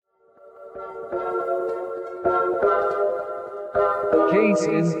Case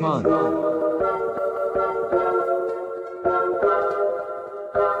in Point.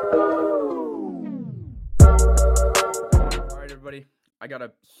 All right, everybody. I got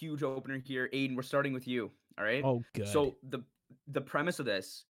a huge opener here. Aiden, we're starting with you. All right. Oh, good. So the premise of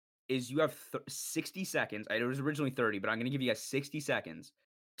this is you have 60 seconds. It was originally 30, but I'm going to give you guys 60 seconds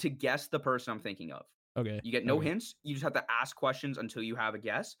to guess the person I'm thinking of. Okay. You get no hints. You just have to ask questions until you have a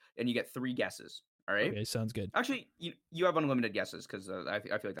guess, and you get 3 guesses. All right. Okay, sounds good. Actually, you have unlimited guesses because I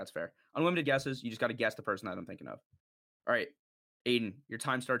feel like that's fair. Unlimited guesses. You just got to guess the person that I'm thinking of. All right, Aiden, your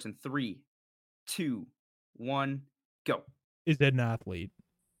time starts in 3, 2, 1, go. Is it an athlete?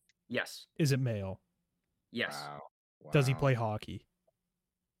 Yes. Is it male? Yes. Wow. Does he play hockey?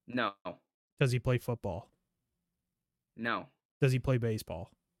 No. Does he play football? No. Does he play baseball?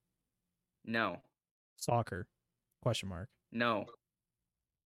 No. Soccer? Question mark. No.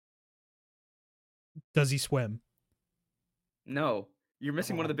 Does he swim? No. You're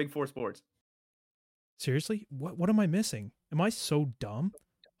missing one of the big 4 sports. Seriously? What am I missing? Am I so dumb?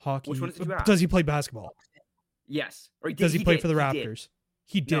 Hockey. Which one did you ask? Does he play basketball? Yes. Or Does he play did. for the He did. Raptors?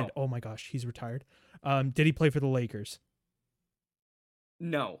 He did. No. Oh my gosh, he's retired. Did he play for the Lakers?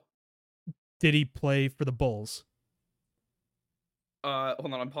 No. Did he play for the Bulls? Hold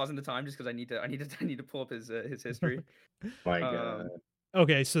on. I'm pausing the time just because I need to pull up his history. My God.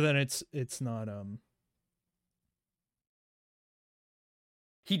 Okay, so then it's not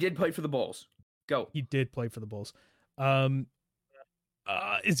He did play for the Bulls. Go. he did play for the Bulls.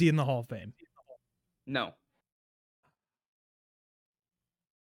 Is he in the Hall of Fame? No.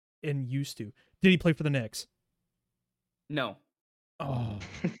 And used to. Did he play for the Knicks? No. Oh.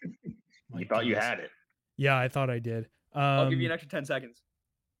 You thought you had it. Yeah, I thought I did. I'll give you an extra 10 seconds.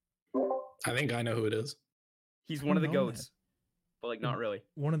 I think I know who it is. He's I one of the don't know, goats. But like not really.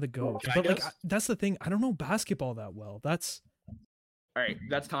 one of the goats. Can I But like guess? that's the thing. I don't know basketball that well. That's All right,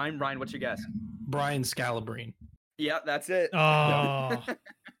 that's time. Ryan, what's your guess? Brian Scalabrine. Yeah, that's it. oh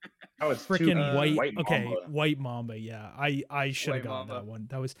Oh, it's freaking white. Okay, Mamba. White Mamba. Yeah, I should have White gotten that Mamba. one.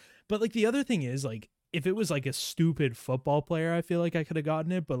 That was. But like the other thing is like if it was like a stupid football player, I feel like I could have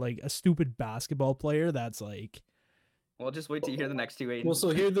gotten it. But like a stupid basketball player, that's like. Well, just wait till you hear the next 2, Aiden. Well, so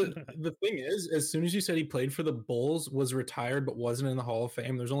here the thing is, as soon as you said he played for the Bulls, was retired but wasn't in the Hall of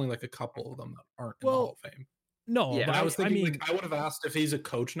Fame, there's only like a couple of them that aren't in the Hall of Fame. No, Yeah. but But I was thinking, mean, like, I would have asked if he's a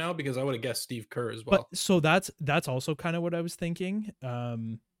coach now because I would have guessed Steve Kerr as well. but so that's also kind of what I was thinking.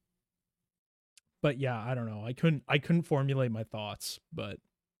 But yeah, I don't know. I couldn't formulate my thoughts, but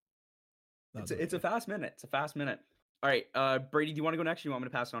It's a fast minute. It's a fast minute. All right, Brady, do you want to go next? Or you want me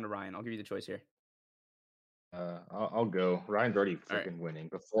to pass it on to Ryan? I'll give you the choice here. I'll go. Ryan's already All right. freaking winning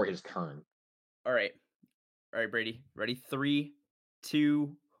before his turn. All right, Brady. Ready? 3,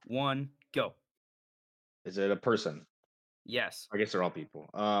 2, 1, go. Is it a person? Yes. I guess they're all people.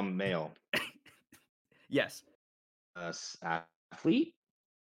 Male. Yes. Athlete.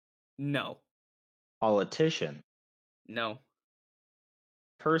 No. Politician. No.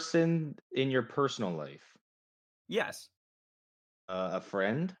 Person in your personal life. Yes. A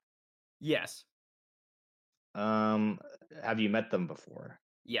friend. Yes. Have you met them before?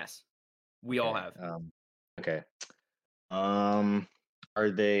 Yes. We all Okay, have. Okay. Are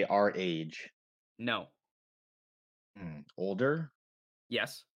they our age? No. Older?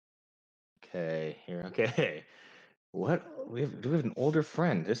 Yes. Okay. Here. Okay. What? Do we have an older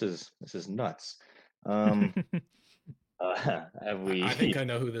friend? This is nuts. Have we I think I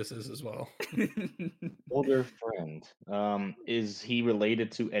know who this is as well. older friend? Is he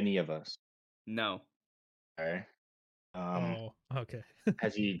related to any of us? No. Okay. oh, okay.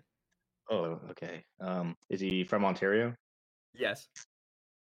 Has he? Oh, okay. Is he from Ontario? Yes. Does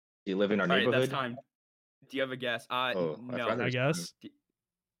he live in our All right, neighborhood? that's time. Do you have a guess? Oh, I No. forgot I there's guess.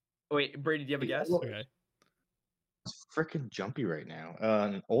 Wait, Brady, do you have a guess? Okay. It's freaking jumpy right now.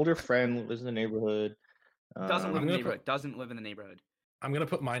 An older friend lives in the neighborhood. Doesn't live in the gonna neighborhood. put- Doesn't live in the neighborhood. I'm gonna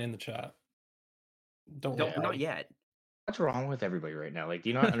put mine in the chat. Don't Don't, worry. not yet. What's wrong with everybody right now? Like, do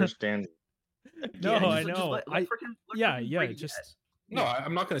you not understand? No, Again, I Just know. let frickin' yeah, Brady just- guess. No,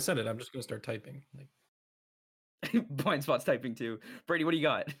 I'm not gonna send it. I'm just gonna start typing. Like, Blind spot's typing too. Brady, what do you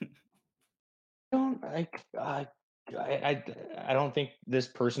got? don't like. I don't think this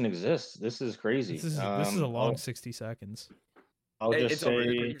person exists. This is crazy. This is a long 60 seconds. I'll just It's over.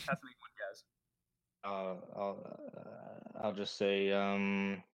 You say. just have to make one guess. I'll just say.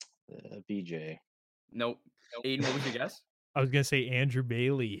 BJ. Nope. Aiden, what was your guess? I was gonna say Andrew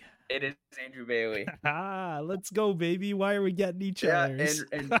Bailey. It is Andrew Bailey. Let's go, baby. Why are we getting each Yeah, other's?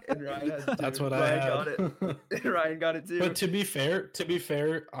 and Ryan has it That's too. what I Ryan had. got it. Ryan got it too. But to be fair,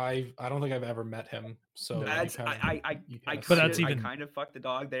 I don't think I've ever met him. So you That's kinda- you I kinda But see that's it. even- I kind of fucked the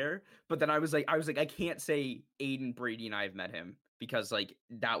dog there. But then I was like I can't say Aiden Brady and I have met him because like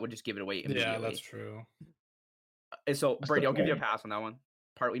that would just give it away immediately. Yeah, that's true. And so That's Brady, the I'll give you a point. pass on that one.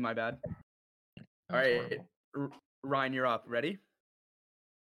 Partly my bad. That's All right, horrible. Ryan, you're up. Ready?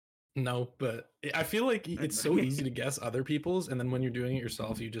 No, but I feel like it's so easy to guess other people's, and then when you're doing it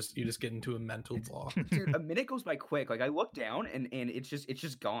yourself, you just get into a mental block. Dude, a minute goes by quick. Like I look down and it's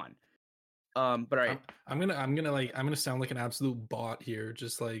just gone. But all right, I'm gonna sound like an absolute bot here,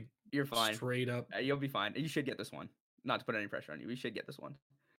 just like you're fine. straight up. You'll be fine. You should get this one. Not to put any pressure on you. We should get this one.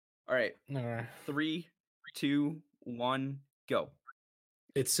 All right, All right. 3, 2, 1, go.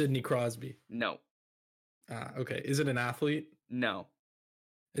 It's Sidney Crosby. No, Okay. Is it an athlete? no,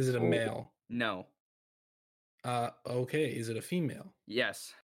 Is it a Oh. male? no. Okay. Is it a female?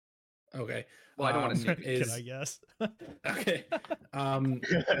 Yes. Okay. Well, I don't want to Um, say. Can is- I guess? Okay. I mean,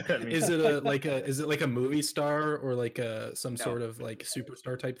 Is it like a movie star or like some No. sort of like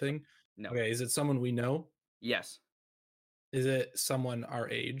superstar type thing? No. Okay. Is it someone we know? Yes. Is it someone our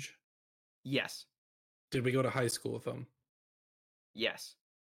age? Yes. Did we go to high school with them? Yes.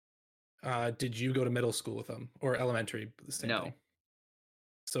 Did you go to middle school with them or elementary? The same No. thing.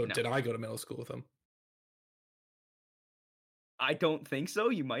 So No. did I go to middle school with them? I don't think so.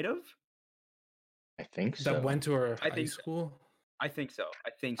 You might have. I think so. That went to our I high think so. school. I think so. I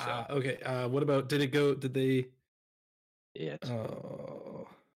think so. Okay. What about? Did it go? Did they? Yeah. Oh,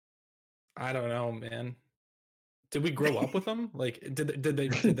 I don't know, man. Did we grow up with them? Like, did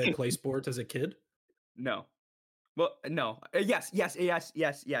they play sports as a kid? No. Well, no. Yes.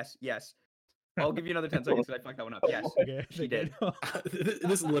 I'll give you another 10 seconds because I fucked that one up. Yes. Okay, I She think I did. know.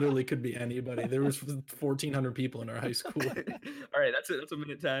 This literally could be anybody. There was 1,400 people in our high school. All right. That's it. That's a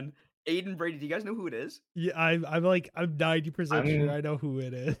minute 10. Aiden Brady. Do you guys know who it is? Yeah, I'm 90% sure I'm- I know who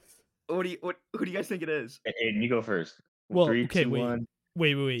it is. Who do you guys think it is? Aiden, you go first. Well, 3, okay, 2, wait. 1.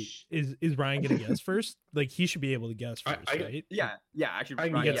 Wait. Is Ryan gonna guess first? Like he should be able to guess I- first, I- right? Yeah. Actually, I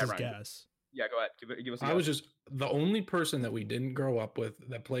can Ryan, He guess gets yeah, his Ryan. guess. Yeah. Go ahead. Give us. A I was guess. just the only person that we didn't grow up with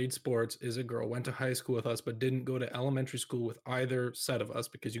that played sports is a girl, went to high school with us, but didn't go to elementary school with either set of us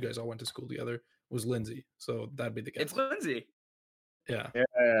because you guys all went to school together, was Lindsay. So that'd be the guess. It's Lindsay. Yeah.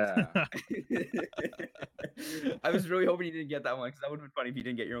 Yeah. I was really hoping you didn't get that one because that would have been funny if you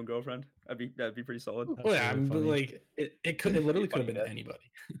didn't get your own girlfriend. That'd be pretty solid. That's Well, yeah, really but funny. like it literally could have been funny, anybody.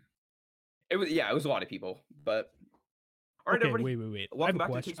 It was a lot of people, but all right, Okay, everybody. wait. I have Welcome a back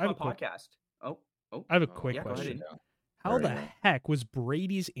question. to I the have a K-Spot quick. podcast. Oh, I have a Oh, quick yeah, go ahead, question. Aiden. How Very the well. heck was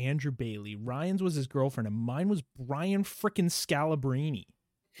Brady's Andrew Bailey? Ryan's was his girlfriend, and mine was Brian frickin' Scalabrini.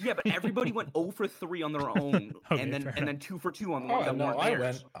 Yeah, but everybody went 0 for 3 on their own, Okay, and fair then 2 for 2 on the ones Oh that no, weren't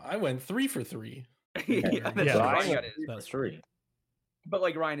theirs. I went 3 for 3. Yeah, that's Yeah, what I Ryan went got his. That's 3. But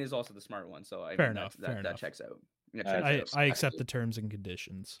like Ryan is also the smart one, so I Fair mean, enough, that fair enough. checks out. That Uh, checks I, out. I accept the terms and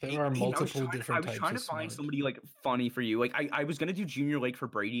conditions. There Aiden, are I was multiple trying- different I was types trying of to find smart. somebody like funny for you. Like I was gonna do Junior Lake for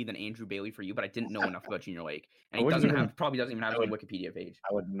Brady, then Andrew Bailey for you, but I didn't know enough about Junior Lake, I and he wouldn't doesn't even- probably doesn't even have I his own would- Wikipedia page.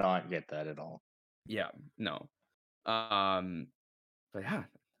 I would not get that at all. Yeah, no. But yeah,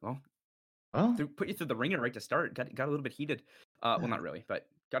 well, Well, put you through the ringer right to start. Got a little bit heated. Well, not really, but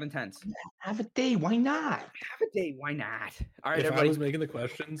got intense. have a day. Why not? Have a day, why not? All right, If I everybody. was making the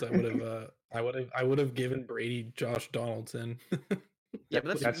questions, I would have given Brady Josh Donaldson. Yeah, but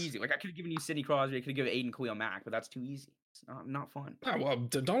that's, That's- too easy. Like I could have given you Sidney Crosby, I could have given Aiden Khalil Mack, but that's too easy. It's not fun. Ah, well,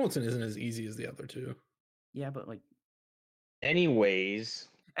 Donaldson isn't as easy as the other two. Yeah, but like, Anyways,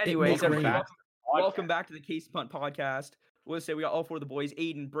 anyways, makes everybody, rain. welcome back to the Case Punt podcast. We'll say we got all 4 of the boys: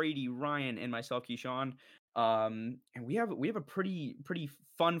 Aiden, Brady, Ryan, and myself, Keyshawn. And we have a pretty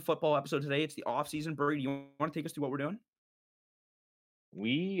fun football episode today. It's the off season. Brady, you want to take us through what we're doing?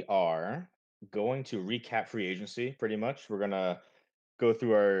 we are going to recap free agency pretty much. We're gonna go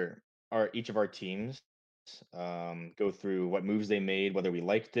through our each of our teams, go through what moves they made, whether we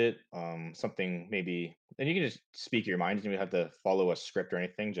liked it, something maybe. And you can just speak your mind. You don't have to follow a script or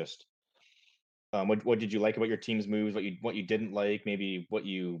anything. Just what did you like about your team's moves? What you didn't like? Maybe what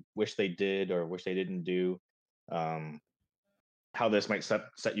you wish they did or wish they didn't do. How this might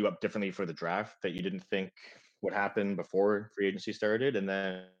set you up differently for the draft that you didn't think would happen before free agency started, and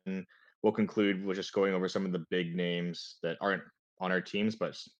then we'll conclude with just going over some of the big names that aren't on our teams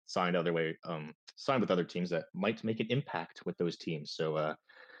but signed signed with other teams that might make an impact with those teams. So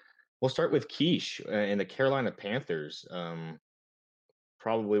we'll start with Quiche in the Carolina Panthers.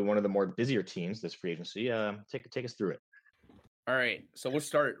 Probably one of the more busier teams this free agency. Take us through it. All right, so we'll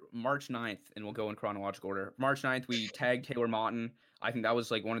start March 9th, and we'll go in chronological order. March 9th, we tagged Taylor Motton. I think that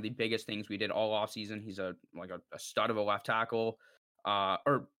was like one of the biggest things we did all offseason. He's a stud of a left tackle,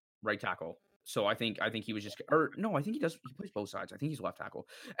 or right tackle. So I think he was just, or no, I think he plays both sides. I think he's left tackle.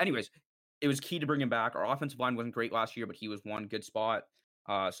 Anyways, it was key to bring him back. Our offensive line wasn't great last year, but he was one good spot.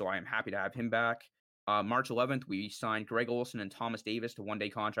 So I am happy to have him back. March 11th, we signed Greg Olson and Thomas Davis to one-day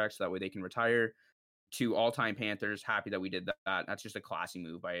contracts so that way they can retire. To all-time Panthers, happy that we did that. That's just a classy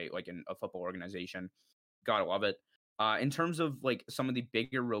move by a football organization. Gotta love it. In terms of like some of the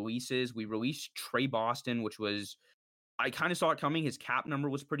bigger releases, we released Trey Boston, which was, I kind of saw it coming. His cap number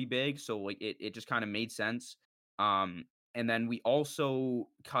was pretty big, so like it just kind of made sense. And then we also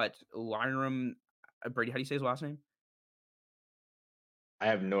cut Lyram. Brady, how do you say his last name? I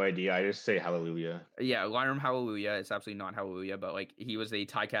have no idea. I just say hallelujah. Yeah, Lyram Hallelujah. It's absolutely not Hallelujah, but like he was a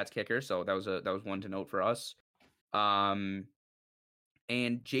Ticats kicker, so that was one to note for us. And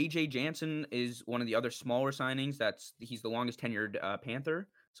JJ Jansen is one of the other smaller signings. He's the longest tenured Panther.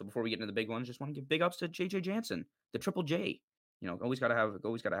 So before we get into the big ones, just want to give big ups to JJ Jansen, the Triple J. You know, always gotta have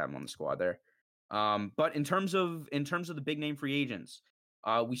him on the squad there. But in terms of the big name free agents,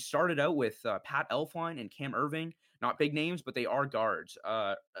 we started out with Pat Elflein and Cam Irving. Not big names, but they are guards.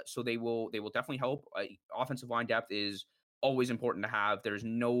 So they will definitely help. Offensive line depth is always important to have. There's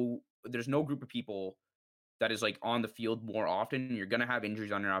no group of people that is like on the field more often. You're gonna have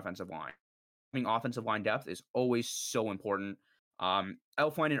injuries on your offensive line. Having offensive line depth is always so important.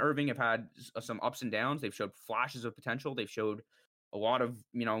 Elflein and Irving have had some ups and downs. They've showed flashes of potential. They've showed a lot of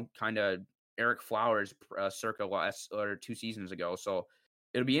kind of Eric Flowers circa last or 2 seasons ago. So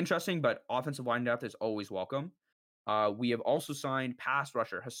it'll be interesting, but offensive line depth is always welcome. We have also signed pass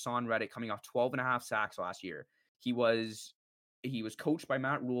rusher Hassan Reddick, coming off 12.5 sacks last year. He was coached by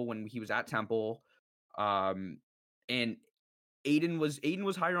Matt Rule when he was at Temple. And Aiden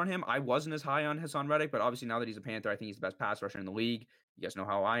was higher on him. I wasn't as high on Hassan Reddick, but obviously now that he's a Panther, I think he's the best pass rusher in the league. You guys know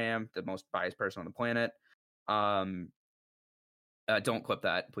how I am, the most biased person on the planet. Don't clip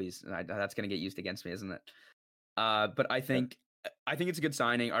that, please. That's going to get used against me, isn't it? But I think it's a good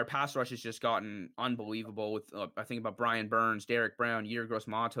signing. Our pass rush has just gotten unbelievable with I think about Brian Burns, Derek Brown, Yetur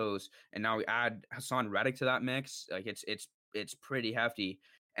Gross-Matos, and now we add Hassan Reddick to that mix. Like it's pretty hefty.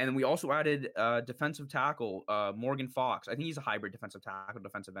 And then we also added defensive tackle Morgan Fox. I think he's a hybrid defensive tackle,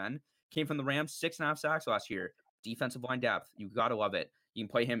 defensive end. Came from the Rams, 6.5 sacks last year. Defensive line depth, you gotta love it. You can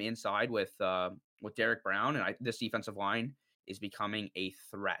play him inside with Derek Brown, and this defensive line is becoming a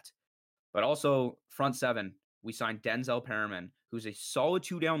threat. But also front seven, we signed Denzel Perriman, who's a solid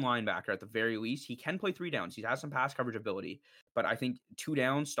 2-down linebacker at the very least. He can play 3 downs. He has some pass coverage ability, but I think 2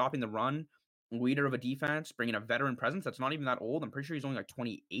 downs, stopping the run, leader of a defense, bringing a veteran presence that's not even that old. I'm pretty sure he's only like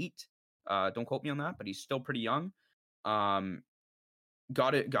 28. Don't quote me on that, but he's still pretty young. Gotta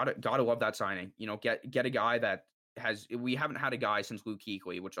love that signing. You know, get a guy that we haven't had a guy since Luke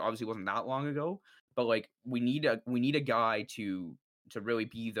Kuechly, which obviously wasn't that long ago, but like we need a guy to really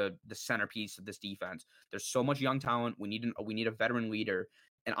be the centerpiece of this defense. There's so much young talent. We need a veteran leader.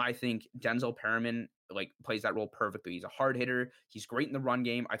 And I think Denzel Perriman like plays that role perfectly. He's a hard hitter. He's great in the run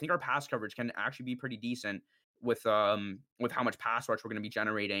game. I think our pass coverage can actually be pretty decent with how much pass rush we're going to be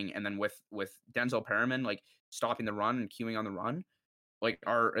generating, and then with Denzel Perriman like stopping the run and queuing on the run. Like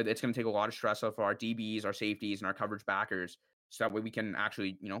it's going to take a lot of stress off our DBs, our safeties, and our coverage backers, so that way we can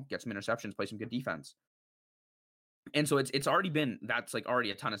actually get some interceptions, play some good defense. And so it's already been that's like already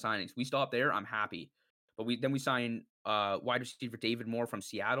a ton of signings. We stop there. I'm happy. But we sign wide receiver David Moore from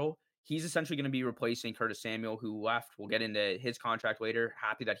Seattle. He's essentially going to be replacing Curtis Samuel, who left. We'll get into his contract later.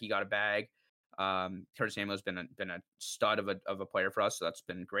 Happy that he got a bag. Curtis Samuel has been a stud of a player for us, so that's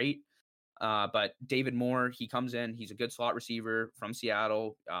been great. But David Moore, he comes in. He's a good slot receiver from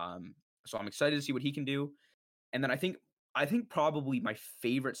Seattle. So I'm excited to see what he can do. And then I think probably my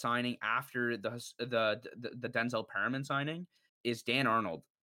favorite signing after the Denzel Perriman signing is Dan Arnold.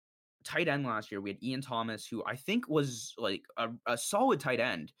 Tight end last year, we had Ian Thomas, who I think was like a solid tight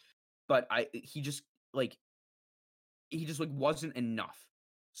end, but he just wasn't enough.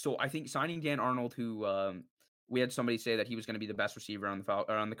 So I think signing Dan Arnold, who we had somebody say that he was going to be the best receiver on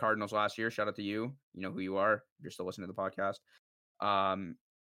the Cardinals last year. Shout out to you. You know who you are. If you're still listening to the podcast.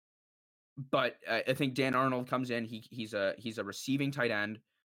 But I think Dan Arnold comes in. He's a receiving tight end.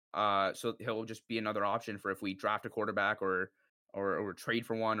 So he'll just be another option for if we draft a quarterback or trade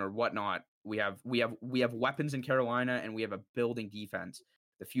for one or whatnot. We have weapons in Carolina, and we have a building defense.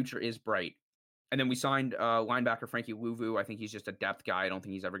 The future is bright. And then we signed linebacker Frankie Louvu. I think he's just a depth guy. I don't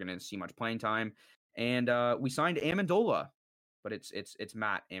think he's ever going to see much playing time. And we signed Amendola, but it's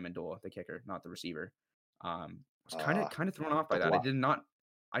Matt Amendola, the kicker, not the receiver. was kind of thrown off by That's a that. lot.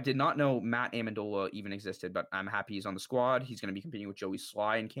 I did not know Matt Amendola even existed, but I'm happy he's on the squad. He's going to be competing with Joey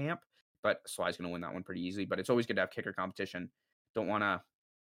Sly in camp, but Sly's going to win that one pretty easily. But it's always good to have kicker competition. Don't want to,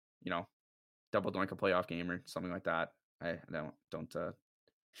 double doink a playoff game or something like that. I don't.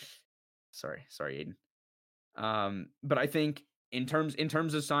 Sorry, Aiden. But I think in terms of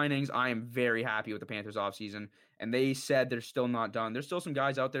signings, I am very happy with the Panthers offseason. And they said they're still not done. There's still some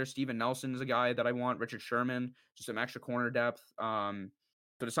guys out there. Steven Nelson is a guy that I want. Richard Sherman, just some extra corner depth.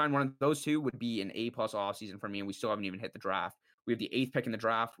 So to sign one of those two would be an A+ offseason for me, and we still haven't even hit the draft. We have the 8th pick in the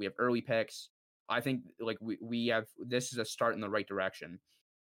draft. We have early picks. I think like we have this is a start in the right direction.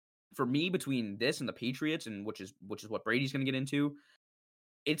 For me, between this and the Patriots, and which is what Brady's going to get into,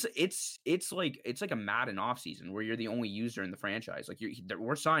 it's like a Madden offseason where you're the only user in the franchise. Like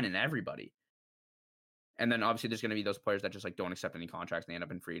we're signing everybody. And then obviously there's going to be those players that just like don't accept any contracts and they end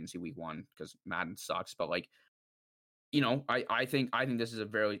up in free agency week 1 because Madden sucks. But like, I think this is a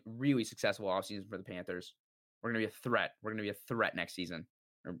very, really successful offseason for the Panthers. We're going to be a threat. We're going to be a threat next season,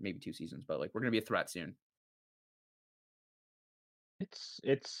 or maybe 2 seasons, but like we're going to be a threat soon.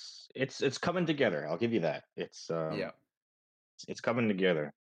 It's coming together. I'll give you that. It's coming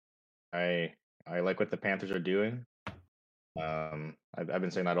together. I like what the Panthers are doing. I've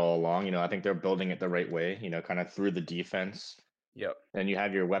been saying that all along. I think they're building it the right way. Kind of through the defense. Yep. And you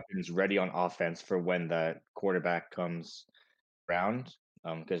have your weapons ready on offense for when that quarterback comes around.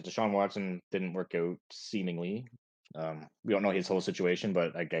 Because Deshaun Watson didn't work out seemingly. We don't know his whole situation,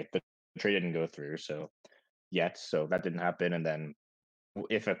 but the trade didn't go through. So that didn't happen. And then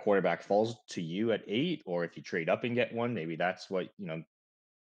if a quarterback falls to you at 8, or if you trade up and get one, maybe that's what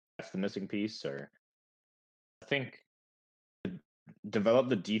that's the missing piece. Or I think develop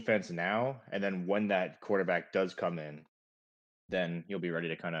the defense now, and then when that quarterback does come in, then you'll be ready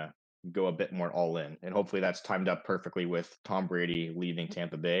to kind of go a bit more all in. And hopefully that's timed up perfectly with Tom Brady leaving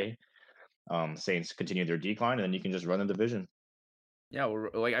Tampa Bay. Saints continue their decline, and then you can just run the division. Yeah,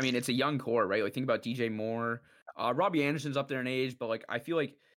 it's a young core, right? Like think about DJ Moore. Robbie Anderson's up there in age, but like I feel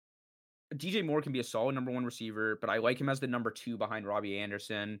like DJ Moore can be a solid number 1 receiver, but I like him as the number 2 behind Robbie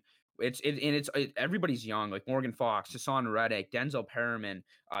Anderson. Everybody's young, like Morgan Fox, Hassan Reddick, Denzel Perriman,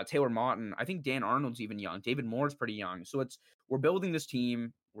 Taylor Motton. I think Dan Arnold's even young. David Moore's pretty young. So we're building this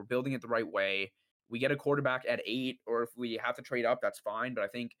team. We're building it the right way. We get a quarterback at 8, or if we have to trade up, that's fine. But I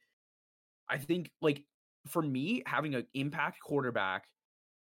think like for me, having an impact quarterback,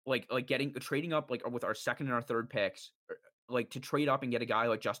 like trading up like with our 2nd and our 3rd picks, like to trade up and get a guy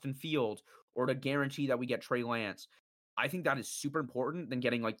like Justin Fields, or to guarantee that we get Trey Lance. I think that is super important than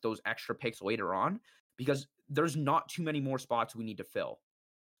getting like those extra picks later on, because there's not too many more spots we need to fill.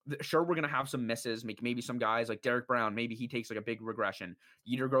 Sure, we're going to have some misses, maybe some guys like Derek Brown, maybe he takes like a big regression.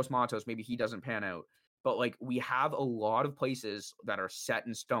 Yetur Gross-Matos, maybe he doesn't pan out. But like we have a lot of places that are set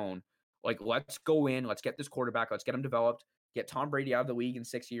in stone. Like let's go in, let's get this quarterback, let's get him developed, get Tom Brady out of the league in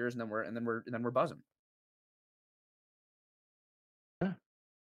 6 years, and then we're buzzing.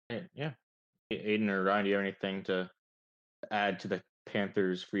 Yeah. Aiden or Ryan, do you have anything to add to the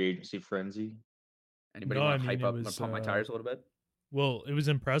Panthers free agency frenzy? Anybody want to hype up and pump my tires a little bit? Well, it was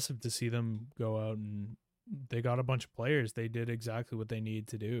impressive to see them go out and they got a bunch of players. They did exactly what they needed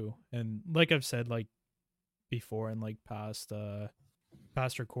to do. And like I've said, like before in like past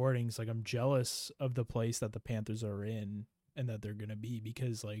recordings, like I'm jealous of the place that the Panthers are in and that they're going to be,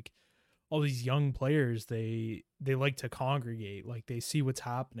 because like all these young players, they like to congregate, like they see what's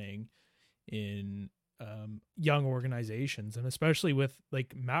happening in young organizations, and especially with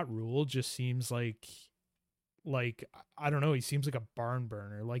like Matt Rule just seems like I don't know, he seems like a barn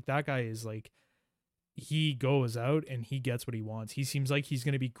burner. Like that guy is like, he goes out and he gets what he wants. He seems like he's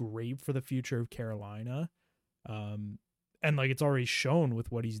going to be great for the future of Carolina. And like it's already shown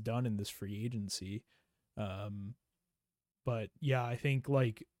with what he's done in this free agency. But yeah, I think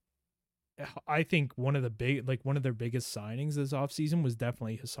one of their biggest signings this offseason was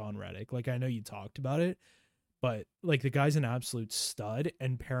definitely Hassan Reddick. Like I know you talked about it, but like the guy's an absolute stud,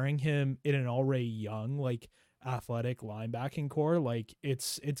 and pairing him in an already young, like athletic linebacking core, like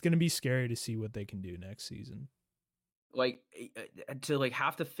it's going to be scary to see what they can do next season. Like to like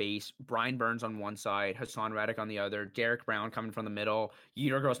have to face Brian Burns on one side, Hassan Reddick on the other, Derek Brown coming from the middle,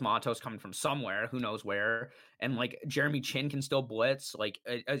 Yetur Gross-Matos coming from somewhere, who knows where, and like Jeremy Chin can still blitz. Like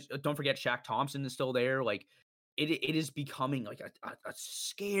don't forget Shaq Thompson is still there. Like it is becoming like a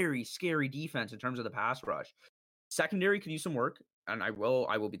scary defense in terms of the pass rush. Secondary could use some work, and I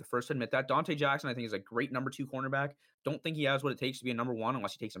will be the first to admit that. Dante Jackson, I think, is a great number 2 cornerback. Don't think he has what it takes to be a number 1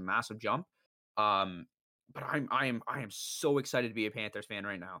 unless he takes a massive jump. but I am so excited to be a Panthers fan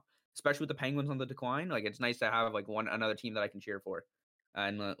right now, especially with the Penguins on the decline. Like it's nice to have like another team that I can cheer for,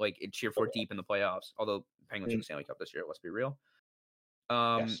 and cheer for deep in the playoffs. Although Penguins in Mm, the Stanley Cup this year, let's be real.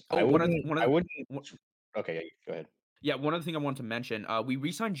 yes, Oh, I wouldn't. Okay, yeah, go ahead. yeah, one other thing I wanted to mention, we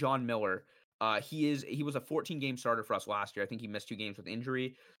re-signed John Miller. He was a 14-game starter for us last year. I think he missed 2 games with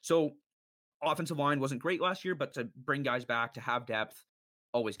injury. So offensive line wasn't great last year, but to bring guys back to have depth,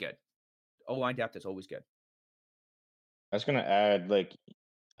 always good. O-line depth is always good. I was gonna add, like,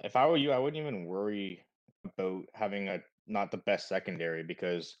 if I were you, I wouldn't even worry about having a not the best secondary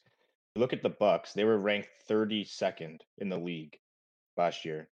because look at the Bucks. They were ranked 32nd in the league last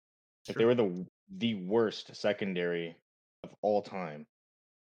year. Like they Sure. were the worst secondary of all time.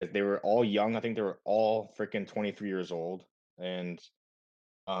 Like, they were all young. I think they were all freaking 23 years old, and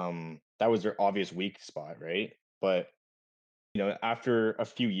that was their obvious weak spot, right? But after a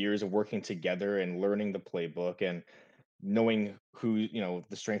few years of working together and learning the playbook and knowing who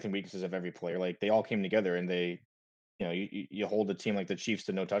the strengths and weaknesses of every player, like they all came together and they you hold a team like the Chiefs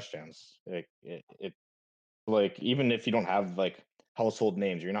to no touchdowns. Like it like even if you don't have like household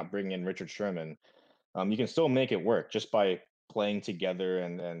names, you're not bringing in Richard Sherman. You can still make it work just by playing together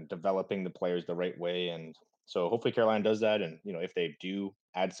and developing the players the right way. And so hopefully Carolina does that. And if they do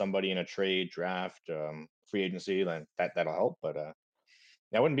add somebody in a trade, draft, free agency, then that'll help. But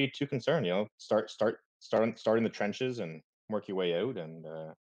I wouldn't be too concerned. Start in the trenches and work your way out and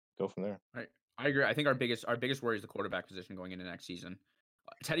go from there. Right. I agree. I think our biggest worry is the quarterback position going into next season.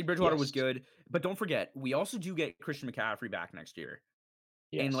 Teddy Bridgewater was Yes. good, but don't forget, we also do get Christian McCaffrey back next year.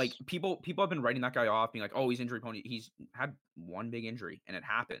 And like Yes. people have been writing that guy off, being like, "Oh, he's injury prone." He's had one big injury, and it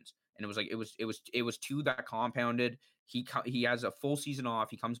happens. And it was 2 that compounded. He has a full season off.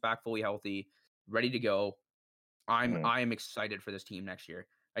 He comes back fully healthy, ready to go. Mhm. I am excited for this team next year.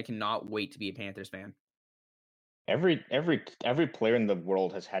 I cannot wait to be a Panthers fan. Every player in the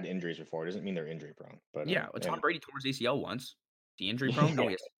world has had injuries before. It doesn't mean they're injury prone, but Yeah, Tom and Brady tore his ACL once. The injury prone? No, yeah,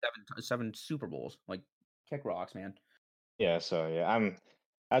 he has seven Super Bowls. Like kick rocks, man. yeah. So yeah, I'm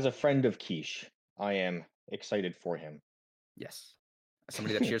as a friend of Quiche, I am excited for him. Yes. As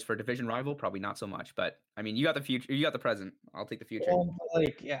somebody that cheers for a division rival, probably not so much. But I mean, you got the future. You got the present. I'll take the future. Well, but,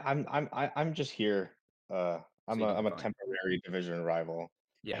 like yeah, I'm just here. So you can I'm be a fine. temporary division rival.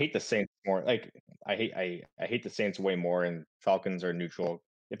 I Yeah. hate the Saints more. Like I hate the Saints way more, and Falcons are neutral.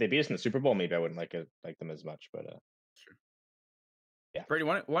 If they beat us in the Super Bowl, maybe I wouldn't like them as much. But Sure. yeah, Brady,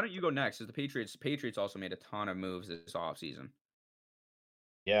 why don't you go next? As the Patriots also made a ton of moves this offseason.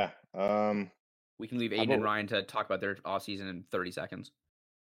 yeah. We can leave How Aiden and about Ryan to talk about their offseason in 30 seconds.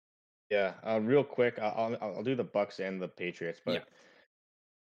 yeah? Real quick, I'll do the Bucks and the Patriots, Yeah. but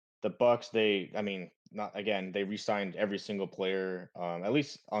the Bucks, I mean, not again, they re-signed every single player. At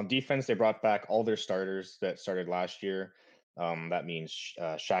least on defense, they brought back all their starters that started last year. That means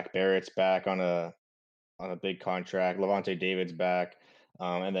Shaq Barrett's back on a big contract. Levante David's back,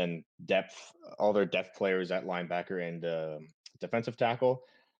 and then all their depth players at linebacker and defensive tackle.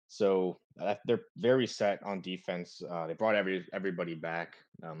 So they're very set on defense. They brought everybody back,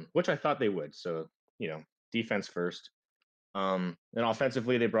 which I thought they would. So defense first. And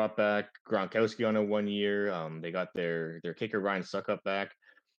offensively, they brought back Gronkowski on a 1 year. They got their kicker Ryan Suckup back,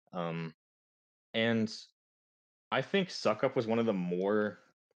 um, and I think Suckup was one of the more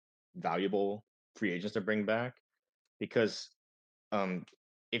valuable free agents to bring back because um,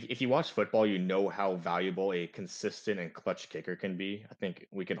 if you watch football, you know how valuable a consistent and clutch kicker can be. I think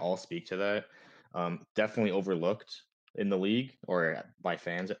we can all speak to that. Definitely overlooked in the league or by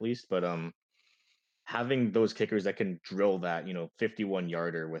fans at least, but having those kickers that can drill that 51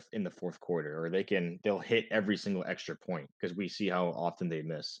 yarder within the fourth quarter, or they'll hit every single extra point because we see how often they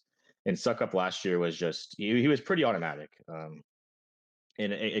miss. And Suck Up last year was just he was pretty automatic.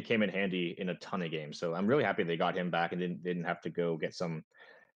 And it came in handy in a ton of games. So I'm really happy they got him back and didn't have to go get some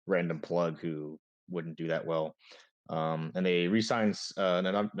random plug who wouldn't do that well. And they re-signed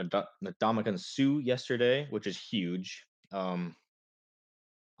Ndamukong Suh yesterday, which is huge. I'm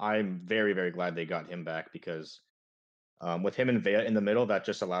very, very glad they got him back because with him and Vea in the middle, that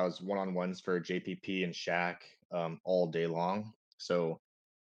just allows one-on-ones for JPP and Shaq all day long. So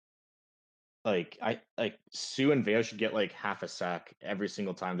like Sue and Vea should get like half a sack every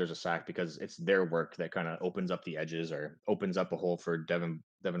single time there's a sack because it's their work that kind of opens up the edges or opens up a hole for Devin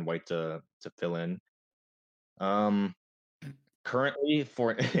White to fill in. Um, currently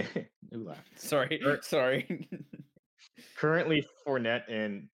for who laughed? Sorry. Sorry. Currently, Fournette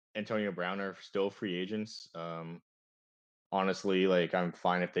and Antonio Brown are still free agents. Honestly, like I'm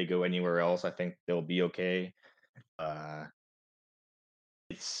fine if they go anywhere else. I think they'll be okay. Uh,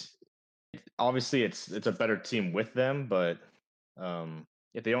 it's obviously it's a better team with them, but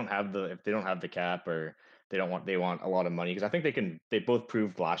if they don't have the cap, or they want a lot of money, because I think they both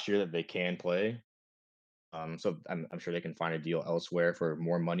proved last year that they can play. So I'm sure they can find a deal elsewhere for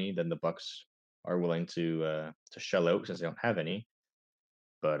more money than the Bucks are willing to shell out, since they don't have any.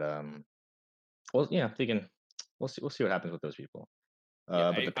 But well, yeah, they can. We'll see what happens with those people.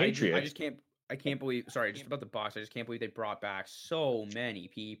 Yeah, But the I Patriots, just can't. I can't believe. Sorry, just about the Bucks. I just can't believe they brought back so many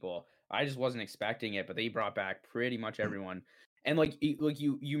people. I just wasn't expecting it, but they brought back pretty much everyone. And like,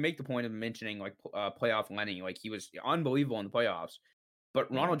 you make the point of mentioning like playoff Lenny. Like he was unbelievable in the playoffs,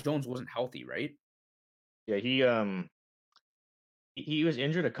 but yeah, Ronald Jones wasn't healthy, right? yeah, he was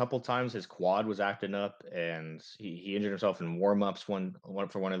injured a couple times. His quad was acting up, and he injured himself in warm-ups for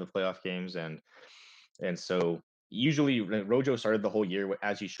one of the playoff games, and so usually Rojo started the whole year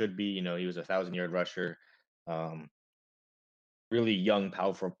as he should be. He was a 1,000-yard rusher, um, really young,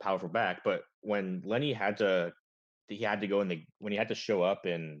 powerful back. But when Lenny he had to go when he had to show up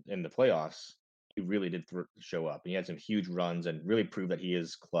in the playoffs, he really did show up. And he had some huge runs and really proved that he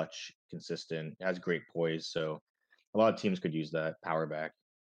is clutch, consistent, has great poise. So a lot of teams could use that power back.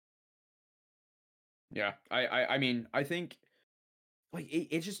 Yeah, I mean, I think like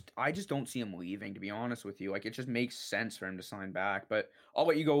I just don't see him leaving. To be honest with you, like it just makes sense for him to sign back. But I'll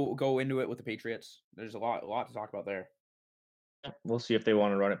let you go into it with the Patriots. There's a lot to talk about there. We'll see if they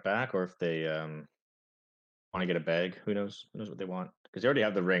want to run it back, or if they want to get a bag. Who knows? Who knows what they want? Because they already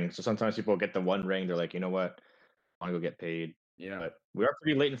have the ring. So sometimes people get the one ring. They're like, you know what? I want to go get paid. Yeah. But we are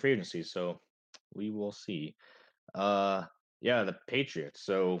pretty late in free agency, so we will see. Uh, yeah, the Patriots.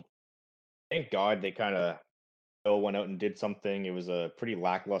 So thank God they kind of went out and did something. It was a pretty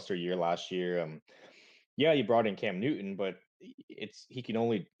lackluster year last year. Yeah, you brought in Cam Newton, but he could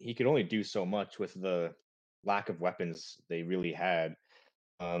only do so much with the lack of weapons they really had.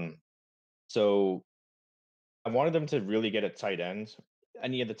 Um, so I wanted them to really get a tight end,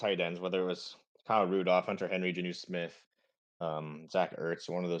 any of the tight ends, whether it was Kyle Rudolph, Hunter Henry, Janu Smith, Zach Ertz,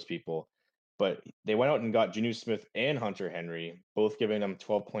 one of those people. But they went out and got Janu Smith and Hunter Henry, both giving them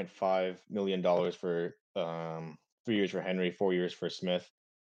 $12.5 million for 3 years for Henry, 4 years for Smith.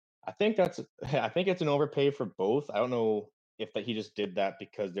 I think I think it's an overpay for both. I don't know if that he just did that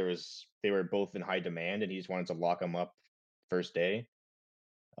because they were both in high demand and he just wanted to lock them up first day.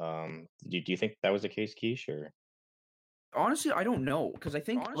 Do you think that was the case, Keish, or? Honestly, I don't know because I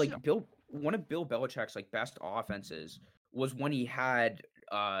think like one of Bill Belichick's like best offenses was when he had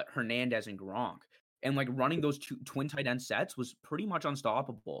Hernandez and Gronk, and like running those two twin tight end sets was pretty much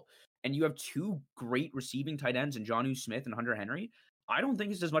unstoppable. And you have two great receiving tight ends in Jonnu Smith and Hunter Henry. I don't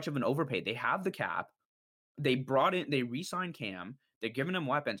think it's as much of an overpay. They have the cap. They re-signed Cam. They're giving him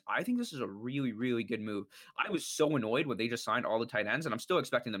weapons. I think this is a really, really good move. I was so annoyed when they just signed all the tight ends, and I'm still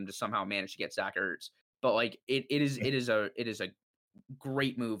expecting them to somehow manage to get Zach Ertz. But like it is a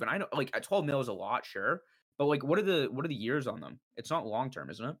great move. And I know like at 12 mil is a lot, sure. But like what are the years on them? It's not long term,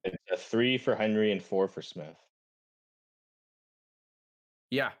 isn't it? It's a 3 for Henry and 4 for Smith.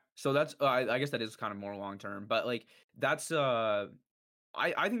 Yeah. So that's I guess that is kind of more long term. But like that's I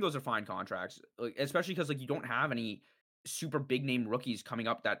think those are fine contracts, like, especially because like you don't have any super big name rookies coming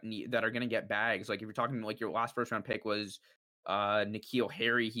up that are gonna get bags. Like if you're talking like your last first round pick was N'Keal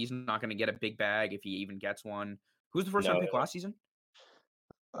Harry, he's not gonna get a big bag if he even gets one. Who's the first round No, pick last season?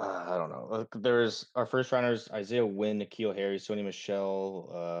 I don't know. There's our first rounders: Isaiah Wynn, N'Keal Harry, Sony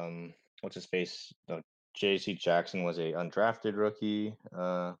Michelle. What's his face? J.C. Jackson was a undrafted rookie.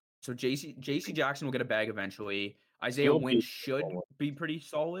 So JC Jackson will get a bag eventually. Isaiah He'll Wynn be should be pretty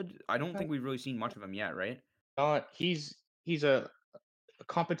solid. I don't think we've really seen much of him yet, right? he's a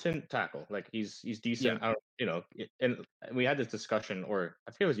competent tackle. Like he's decent. Yeah. I don't, and we had this discussion, or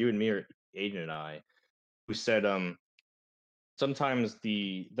I think it was you and me or Aiden and I, who said sometimes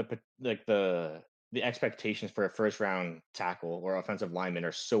the expectations for a first round tackle or offensive lineman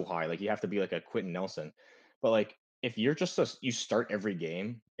are so high. Like you have to be like a Quentin Nelson, but like if you're just you start every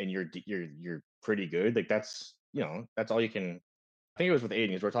game and you're pretty good, like that's all you can. I think it was with Aiden,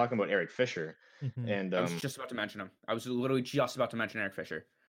 because we're talking about Eric Fisher, Mhm. and I was just about to mention him. I was literally just about to mention Eric Fisher.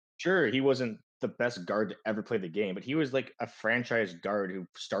 sure, he wasn't the best guard to ever play the game, but he was like a franchise guard who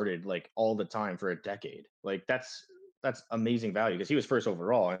started like all the time for a decade. Like that's amazing value, because he was first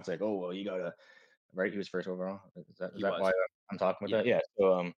overall. And it's like, oh well, you gotta, right. He was first overall. Is He that why was. I'm talking about Yeah. that? Yeah.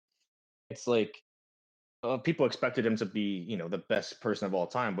 So it's like people expected him to be the best person of all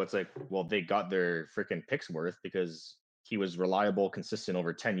time, but it's like, well, they got their freaking picks worth because he was reliable, consistent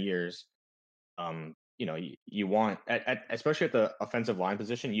over 10 years. You want especially at the offensive line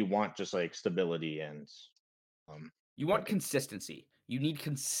position, you want just like stability and um You like want consistency. You need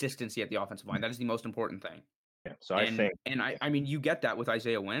consistency at the offensive line. That is the most important thing. Yeah. So I think I mean, you get that with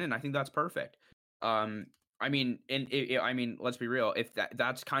Isaiah Wynn, and I think that's perfect. I mean, I mean, let's be real. If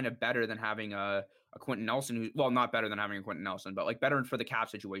that's kind of better than having a Quentin Nelson, who, well, not better than having a Quentin Nelson, but like better for the cap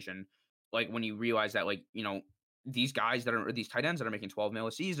situation. Like when you realize that, like, you know, these guys that are these tight ends that are making 12 mil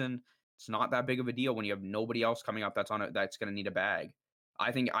a season, it's not that big of a deal when you have nobody else coming up that's going to need a bag.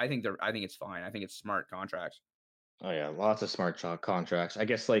 I think it's fine. I think it's smart contracts. oh yeah, lots of smart contracts. I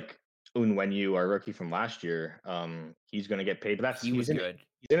guess like Unwenyu, our rookie from last year, he's going to get paid. But that's He was good.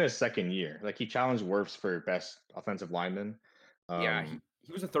 He's in his second year. Like he challenged Wirfs for best offensive lineman. Yeah,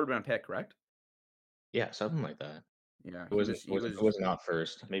 he was a third round pick, correct? Yeah, something like that. Yeah, It was not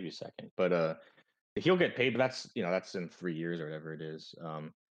first, maybe second, but he'll get paid. But that's in 3 years or whatever it is.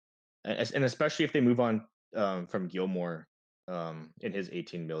 And especially if they move on from Gilmore in his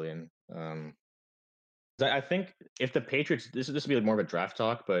 18 million. I think if the Patriots, this would be like more of a draft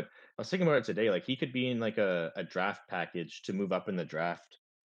talk, but I was thinking about it today. Like he could be in like a draft package to move up in the draft.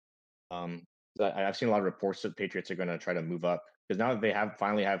 I've seen a lot of reports that Patriots are going to try to move up because now that they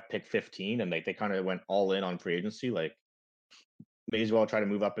finally have pick 15 and they kind of went all in on free agency, like may as well try to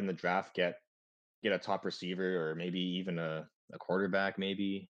move up in the draft, get a top receiver or maybe even a quarterback.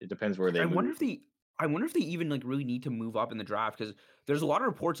 Maybe it depends where they. I wonder if they even like really need to move up in the draft because there's a lot of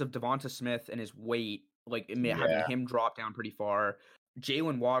reports of Devonta Smith and his weight, like having him drop down pretty far.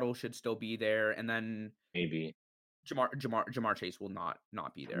 Jalen Waddle should still be there, and then maybe Jamar Chase will not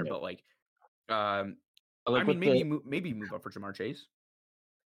be there. Yeah. But like, Like I mean, maybe move up for Jamar Chase.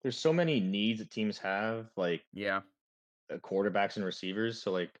 There's so many needs that teams have, like Yeah, quarterbacks and receivers.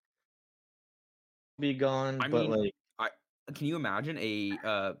 So like, be gone. I but mean, like, can you imagine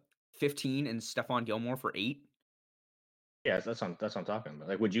a 15 and Stephon Gilmore for 8? yeah, that's what I'm talking about.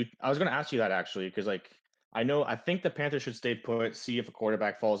 Like, would you? I was going to ask you that actually, because like, I think the Panthers should stay put, see if a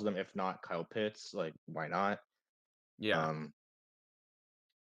quarterback falls to them. If not, Kyle Pitts. Like, why not? Yeah.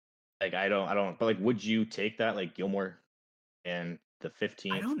 Like I don't. But like, would you take that, like Gilmore and the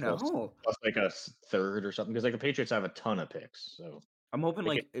 15th? I don't know. Plus like a third or something, because like the Patriots have a ton of picks. So I'm hoping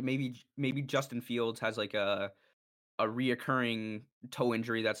like maybe Justin Fields has like a reoccurring toe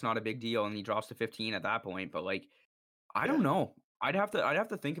injury that's not a big deal, and he drops to 15 at that point. But like, I don't know. I'd have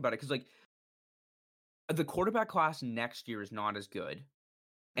to think about it because like the quarterback class next year is not as good.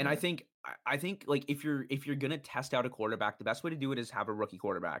 And I think like if you're gonna test out a quarterback, the best way to do it is have a rookie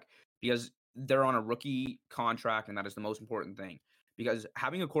quarterback because they're on a rookie contract, and that is the most important thing. Because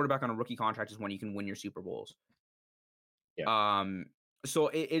having a quarterback on a rookie contract is when you can win your Super Bowls. Yeah.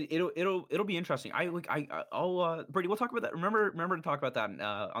 So it'll be interesting. I'll Brady, we'll talk about that. Remember to talk about that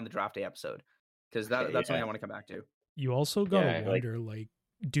on the draft day episode because that's something I want to come back to. You also gotta wonder, like,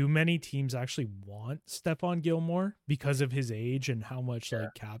 do many teams actually want Stephon Gilmore because of his age and how much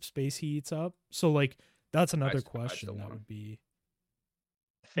like cap space he eats up? So like that's another question that would be.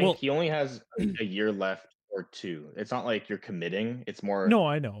 I think he only has a year left or two. It's not like you're committing. It's more. No,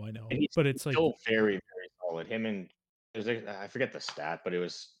 I know, but it's still like very, very solid. Him and I forget the stat, but it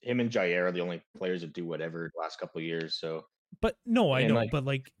was him and Jair are the only players that do whatever the last couple of years. So, but no, I know, but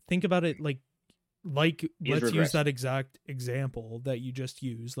like think about it, like let's use that exact example that you just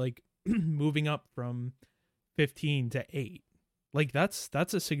used, like moving up from 15 to 8. Like that's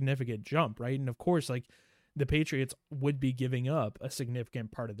a significant jump, right? And of course, like the Patriots would be giving up a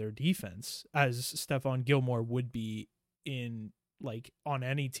significant part of their defense, as Stephon Gilmore would be in like on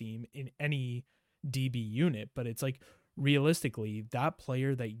any team in any DB unit. But it's like realistically, that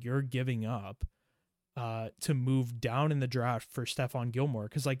player that you're giving up to move down in the draft for Stephon Gilmore,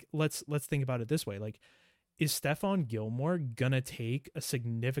 because like let's think about it this way, like is Stephon Gilmore gonna take a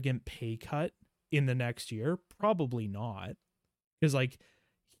significant pay cut in the next year? Probably not, because like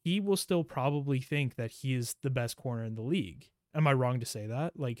he will still probably think that he is the best corner in the league. Am I wrong to say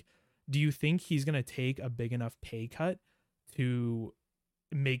that? Like, do you think he's gonna take a big enough pay cut to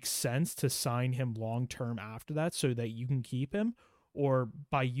make sense to sign him long term after that so that you can keep him? Or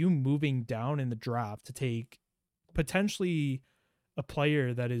by you moving down in the draft to take potentially a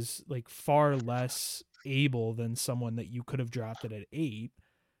player that is like far less able than someone that you could have drafted at 8,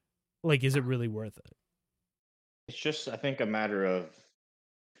 like is it really worth it? It's just, I think, a matter of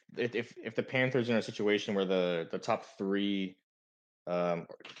if the Panthers are in a situation where the top 3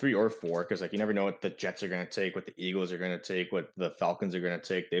 or 4, because like you never know what the Jets are going to take, what the Eagles are going to take, what the Falcons are going to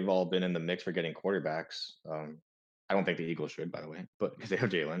take. They've all been in the mix for getting quarterbacks. I don't think the Eagles should, by the way, but because they have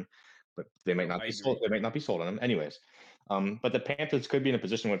Jalen, but they might not be sold. They might not be sold on him, anyways. But the Panthers could be in a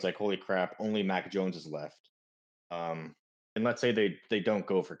position where it's like, holy crap, only Mac Jones is left. And let's say they don't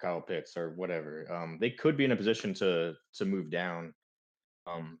go for Kyle Pitts or whatever. They could be in a position to move down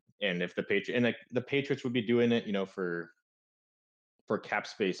And if the Patriots would be doing it, for cap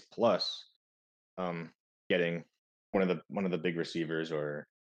space plus, getting one of the big receivers or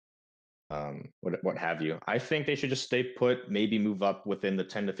what have you. I think they should just stay put, maybe move up within the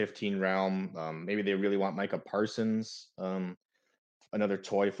 10 to 15 realm. Maybe they really want Micah Parsons, another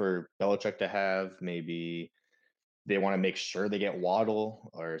toy for Belichick to have. Maybe they want to make sure they get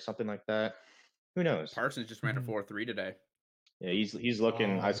Waddle or something like that. Who knows? Parsons just ran a Mhm. 4.3 today. Yeah, he's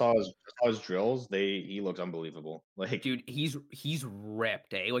looking. I Wow. saw his drills. He looks unbelievable. Like, Dude, he's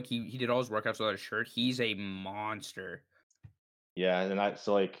ripped, eh? Like he did all his workouts without a shirt. He's a monster. yeah, and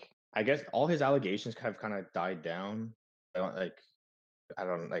like I guess all his allegations have kind of died down. I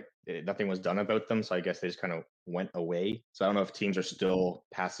don't like nothing was done about them, so I guess they just kind of went away. So I don't know if teams are still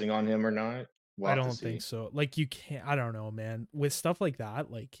passing on him or not. We'll I have to don't think see. so. Like you can't, I don't know, man. With stuff like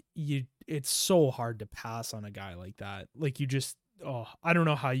that, like it's so hard to pass on a guy like that. Like I don't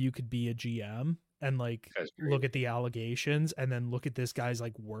know how you could be a GM and like That's look crazy. at the allegations and then look at this guy's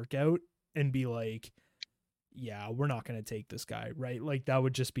like workout and be like, yeah, we're not going to take this guy, right? Like that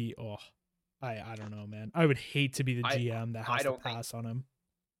would just be, I don't know, man. I would hate to be the I GM that I has to don't think pass on him.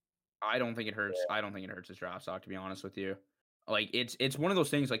 I don't think it hurts. I don't think it hurts his draft stock, to be honest with you. Like it's one of those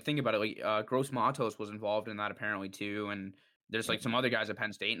things. Like think about it. Like Gross Matos was involved in that apparently too, and there's like some other guys at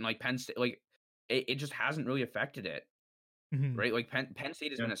Penn State, and like Penn State, like it just hasn't really affected it, Mhm. right? Like Penn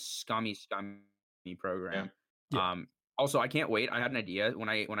State has Yeah. been a scummy program. Yeah. Also, I can't wait. I had an idea when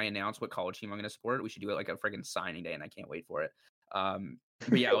I announced what college team I'm going to support. We should do it like a friggin' signing day, and I can't wait for it.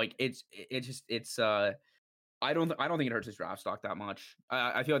 But yeah, like it's I don't think it hurts his draft stock that much.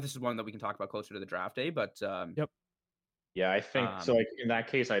 I feel like this is one that we can talk about closer to the draft day, but Yep. Yeah, I think so. um, Like in that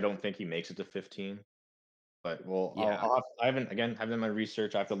case, I don't think he makes it to 15. But well, yeah, I haven't done my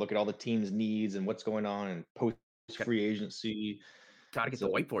research. I have to look at all the team's needs and what's going on and post free agency. got to get It's the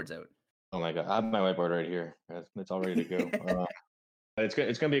whiteboards out. oh my god, I have my whiteboard right here. It's all ready to go. But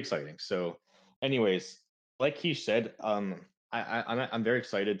it's gonna be exciting. So, anyways, like he said, I'm very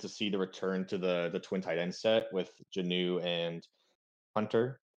excited to see the return to the twin tight end set with Janu and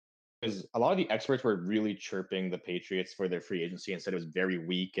Hunter, because a lot of the experts were really chirping the Patriots for their free agency and said it was very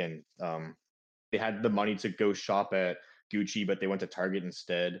weak, and they had the money to go shop at Gucci, but they went to Target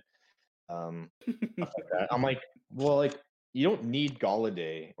instead. Stuff like that. I'm like, well, like you don't need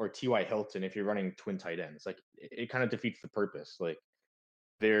Galladay or T.Y. Hilton if you're running twin tight ends. Like it kind of defeats the purpose. Like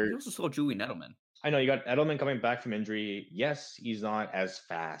He they're also saw Julie Nettleman. I know you got Edelman coming back from injury. Yes, he's not as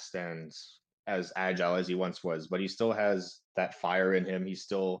fast and as agile as he once was, but he still has that fire in him. He's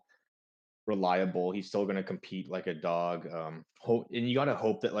still reliable. He's still going to compete like a dog. And you got to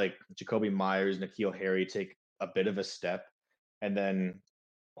hope that like Jacoby Myers, N'Keal Harry take a bit of a step, and then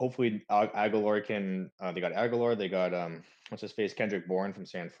hopefully Aguilar can. They got Aguilar. They got what's his face, Kendrick Bourne from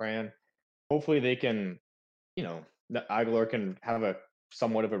San Fran. Hopefully they can, Aguilar can have a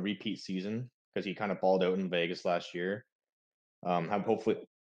somewhat of a repeat season because he kind of balled out in Vegas last year. Have hopefully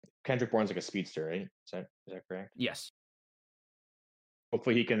Kendrick Bourne's like a speedster, right? Is that correct? Yes.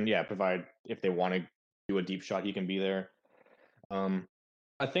 Hopefully he can, provide if they want to do a deep shot, he can be there.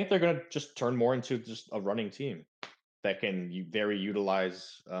 I think they're gonna just turn more into just a running team that can very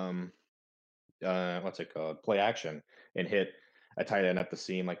utilize what's it called, play action and hit a tight end at the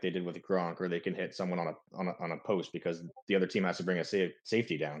seam like they did with Gronk, or they can hit someone on a post because the other team has to bring a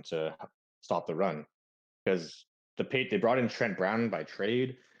safety down to stop the run. Because they brought in Trent Brown by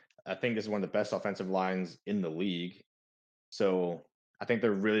trade. I think this is one of the best offensive lines in the league. So I think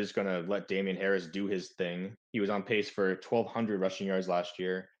they're really just going to let Damian Harris do his thing. He was on pace for 1,200 rushing yards last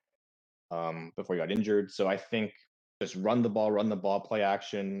year before he got injured. So I think just run the ball, play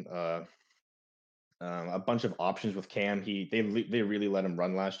action. A bunch of options with Cam. They really let him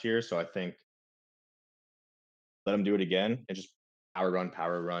run last year. So I think let him do it again and just power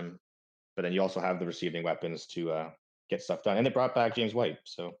run. But then you also have the receiving weapons to get stuff done. And they brought back James White.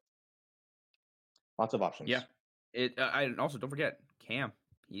 So lots of options. Yeah. I also don't forget Cam.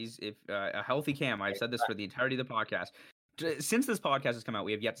 He's a healthy Cam. I've said this for the entirety of the podcast. Since this podcast has come out,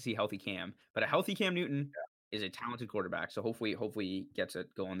 we have yet to see healthy Cam, but a healthy Cam Newton is a talented quarterback. So hopefully he gets it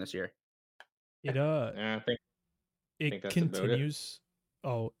going this year. It Yeah, I think it that's about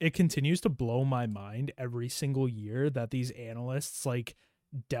it. continues to blow my mind every single year that these analysts like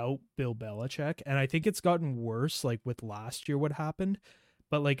doubt Bill Belichick, and I think it's gotten worse like with last year what happened.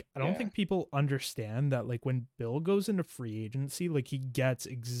 But like I don't Yeah. think people understand that like when Bill goes into free agency, like he gets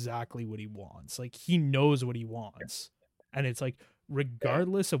exactly what he wants. Like he knows what he wants. And it's like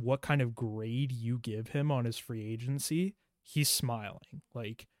regardless of what kind of grade you give him on his free agency, he's smiling.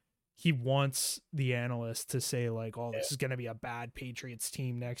 Like he wants the analysts to say like, oh, Yeah. this is going to be a bad Patriots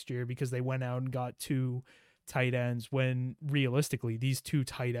team next year because they went out and got 2 tight ends, when realistically these 2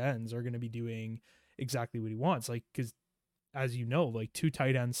 tight ends are going to be doing exactly what he wants. Like, because as you know, like 2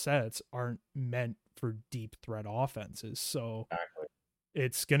 tight end sets aren't meant for deep threat offenses. So Exactly.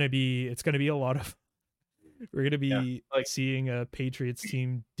 it's going to be a lot of, we're going to be like- seeing a Patriots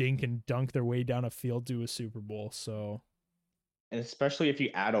team dink and dunk their way down a field to a Super Bowl. So, And especially if you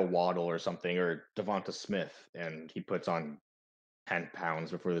add a Waddle or something, or Devonta Smith, and he puts on 10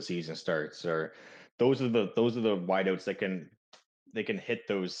 pounds before the season starts, or those are the wideouts that can hit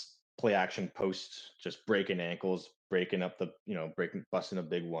those play action posts, just breaking ankles, breaking up the busting a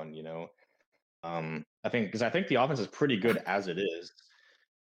big one. I think the offense is pretty good as it is,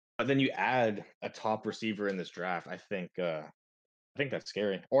 but then you add a top receiver in this draft. I think that's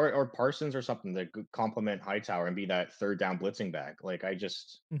scary. Or Parsons or something that could complement Hightower and be that third down blitzing back. Like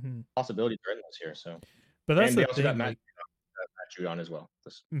possibilities are endless here. So, but that's and they the also thing. got Matt Like, Judon as well.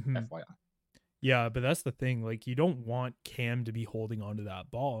 Just mhm. FYI. Yeah, but that's the thing. Like, you don't want Cam to be holding onto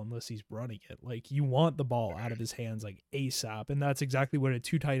that ball unless he's running it. Like, you want the ball out of his hands like ASAP, and that's exactly what a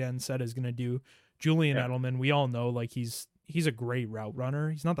 2 tight end set is going to do. Julian Yeah. Edelman, we all know, like he's a great route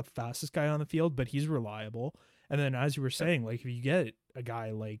runner. He's not the fastest guy on the field, but he's reliable. And then, as you were saying, like if you get a guy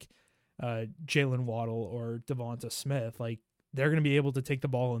like Jalen Waddle or Devonta Smith, like they're going to be able to take the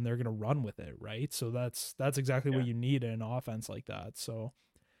ball and they're going to run with it, right? So that's exactly what you need in an offense like that. So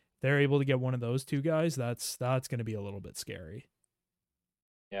they're able to get one of those 2 guys, that's going to be a little bit scary.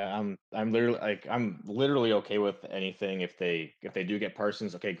 Yeah, I'm literally okay with anything if they do get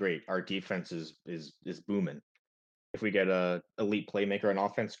Parsons. Okay, great. Our defense is booming. If we get a elite playmaker on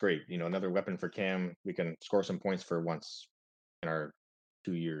offense, great. Another weapon for Cam. We can score some points for once in our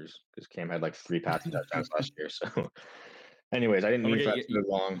 2 years, because Cam had like 3 passing touchdowns last year. So, anyways, I didn't Don't mean for forget, that to go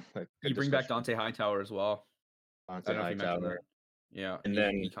long. You bring back Dante Hightower as well. Dante I don't know if you mentioned Hightower. that. Yeah, And he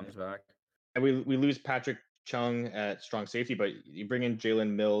then- comes back. And we lose Patrick Chung at strong safety, but you bring in Jalen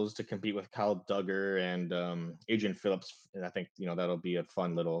Mills to compete with Kyle Duggar and Adrian Phillips, and I think that'll be a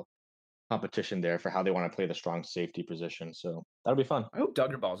fun little competition there for how they want to play the strong safety position. So that'll be fun. I hope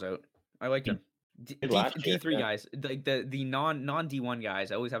Duggar balls out. I liked him. did last year, D3 yeah. guys, like the non D1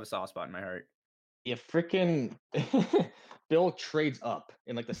 guys, I always have a soft spot in my heart. Yeah, freaking Bill trades up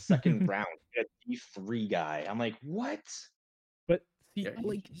in like the second round. A D3 guy. I'm like, what? But see, Yeah,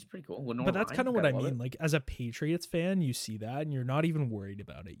 like, he's pretty cool. but that's kind of what I mean. Like, as a Patriots fan, you see that and you're not even worried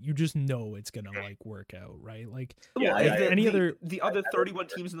about it. You just know it's gonna like work out, right? Like, Yeah, if yeah, any other the other 31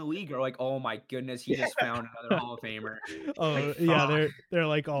 teams in the league are like, oh my goodness, he just found another Hall of Famer. oh Like, yeah, fuck. they're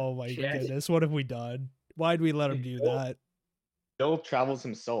like, oh my Shit. goodness, what have we done? Why'd we let him do that? Bill travels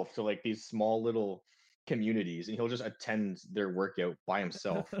himself to like these small little communities, and he'll just attend their workout by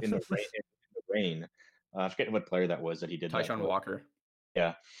himself in the rain. I forget what player that was that he did that Tyshawn for. Walker.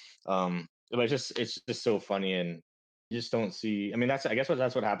 Yeah. But it's just so funny, and you just don't see. I mean, that's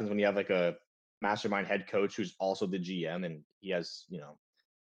what happens when you have like a mastermind head coach who's also the GM, and he has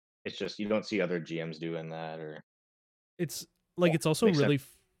it's just you don't see other GMs doing that. Or It's like, it's also makes really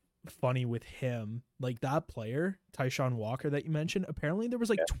funny with him, like that player Tyshawn Walker that you mentioned. Apparently there was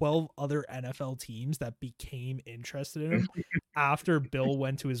like 12 other NFL teams that became interested in him after Bill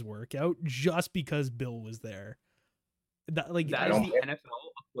went to his workout, just because Bill was there. That That is don't the NFL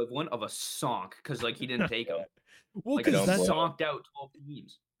equivalent of a sonk, because like he didn't take him. well, Like, because don't that's blame zonked out 12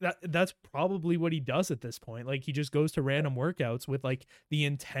 teams. that's probably what he does at this point. Like, he just goes to random workouts with like the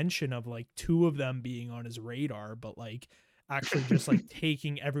intention of like 2 of them being on his radar, but like actually just like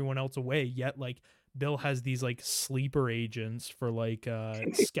taking everyone else away. Yet like Bill has these like sleeper agents for like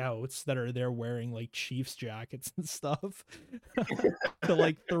scouts that are there wearing like Chiefs jackets and stuff to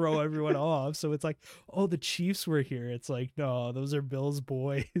like throw everyone off. So it's like, oh, the Chiefs were here. It's like, no, those are Bill's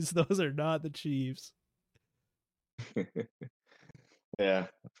boys. Those are not the Chiefs. Yeah,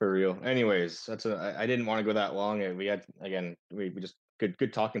 for real. Anyways, I didn't want to go that long, and we had we just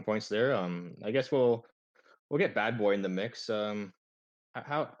good talking points there. I guess we'll get Bad Boy in the mix.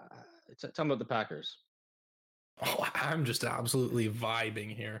 How tell me about the Packers. Oh, I'm just absolutely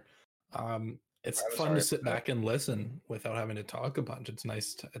vibing here. It's I'm fun sorry to sit for that. back and listen without having to talk a bunch. It's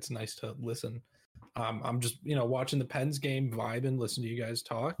nice to listen. I'm just watching the Pens game, vibing, listening to you guys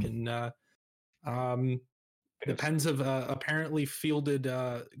talk, and the Pens have apparently fielded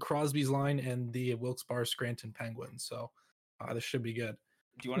Crosby's line and the Wilkes-Barre Scranton Penguins, so this should be good.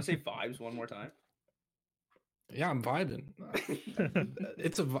 Do you want to say vibes one more time? Yeah, I'm vibing.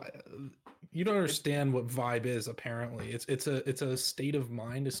 It's a you don't understand what vibe is. Apparently, it's a state of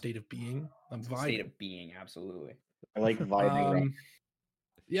mind, a state of being. I'm vibing. State of being, absolutely. I like vibing.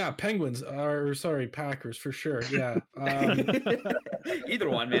 Yeah, Penguins are sorry, Packers for sure. Yeah. Either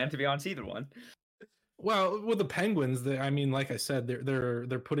one, man. To be honest, either one. Well, with the Penguins, I mean, like I said,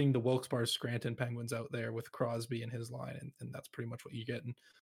 they're putting the Wilkes-Barre Scranton Penguins out there with Crosby and his line, and that's pretty much what you get.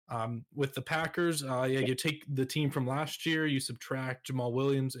 And with the Packers, yeah, you take the team from last year, you subtract Jamal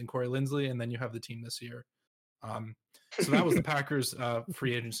Williams and Corey Linsley, and then you have the team this year. So that was the Packers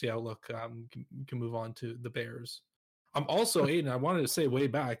free agency outlook. Can move on to the Bears. Also, Aiden, I wanted to say way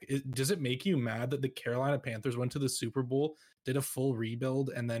back, does it make you mad that the Carolina Panthers went to the Super Bowl, did a full rebuild,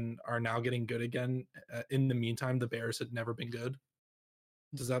 and then are now getting good again? In the meantime, the Bears had never been good.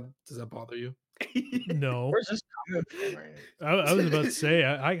 Does that bother you? No. Where's this coming from? Right? I was about to say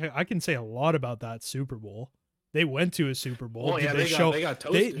I can say a lot about that Super Bowl. They went to a Super Bowl. Oh yeah, Did they got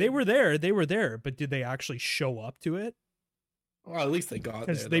toasted. they were there, but did they actually show up to it? Well, at least they got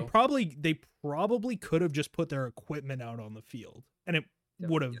there. Because they probably could have just put their equipment out on the field, and it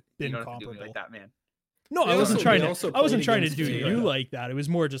would have been You don't have to do me comparable. like that, man. No, They I wasn't also- trying they to. also I wasn't played trying to against do the, you like that. It was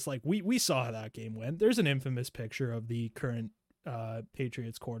more just like we saw how that game went. There's an infamous picture of the current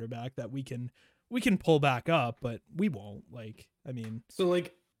Patriots quarterback that we can pull back up, but we won't. Like, I mean, So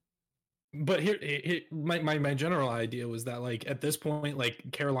like, but here my general idea was that like at this point, like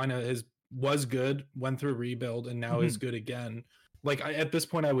Carolina was good, went through a rebuild, and now is good again. Like at this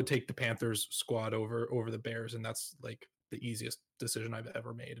point, I would take the Panthers squad over the Bears, and that's like the easiest decision I've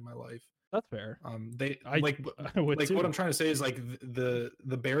ever made in my life. that's fair. I would like too. what I'm trying to say is like the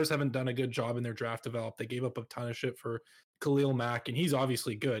Bears haven't done a good job in their draft develop. They gave up a ton of shit for Khalil Mack, and he's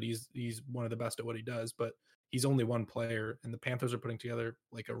obviously good. He's one of the best at what he does, but he's only one player, and the Panthers are putting together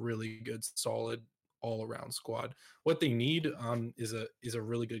like a really good, solid, all around squad. What they need is a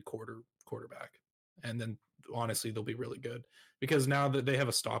really good quarterback, and then honestly they'll be really good because now that they have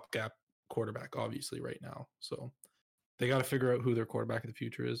a stopgap quarterback, obviously right now, so they got to figure out who their quarterback of the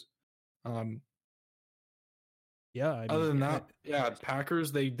future is. Yeah. I mean, Other than that, yeah,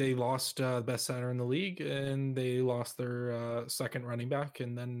 Packers they lost the best center in the league, and they lost their second running back,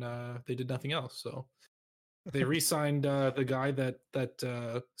 and then they did nothing else. So they re-signed the guy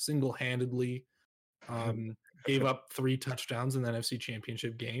that single-handedly gave up 3 touchdowns in the NFC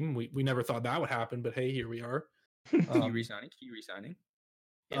Championship game. We never thought that would happen, but hey, here we are. Key resigning.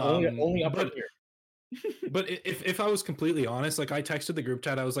 Yeah, only up but- from here. But if I was completely honest, like I texted the group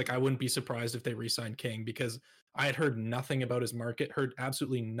chat, I was like, I wouldn't be surprised if they re-signed King because I had heard nothing about his market, heard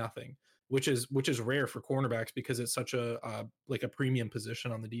absolutely nothing, which is rare for cornerbacks because it's such a like a premium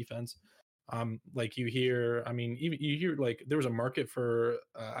position on the defense. Like you hear, I mean, you hear like there was a market for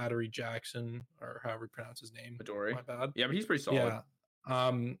Adoree Jackson or however you pronounce his name. Adoree. My bad. Yeah, but he's pretty solid.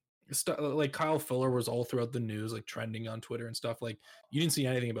 Yeah. Like Kyle Fuller was all throughout the news, like trending on Twitter and stuff. Like you didn't see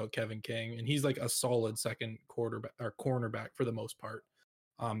anything about Kevin King, and he's like a solid second quarterback or cornerback for the most part.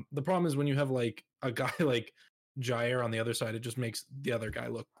 The problem is when you have like a guy like Jair on the other side, it just makes the other guy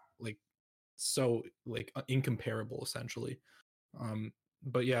look like so like incomparable essentially.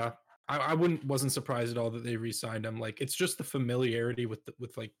 But yeah, I wasn't surprised at all that they re-signed him. Like it's just the familiarity with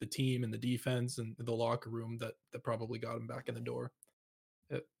like the team and the defense and the locker room that probably got him back in the door.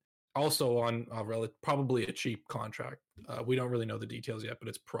 Also on probably a cheap contract. We don't really know the details yet, but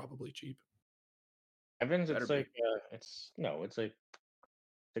it's probably cheap. Evans, Better it's be. like it's like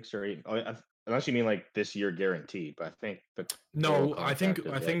 6 or 8. Unless you mean like this year guaranteed, but I think the No, total I think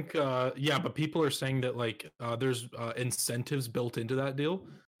contract is, yeah, but people are saying that like there's incentives built into that deal.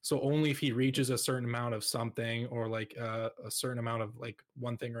 So only if he reaches a certain amount of something or like a certain amount of like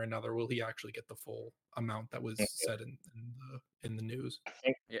one thing or another will he actually get the full amount that was said in the news. I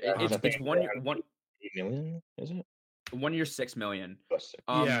think Yeah, I it's think 1 year, around 8 million, is it? 1 year, 6 million. Plus,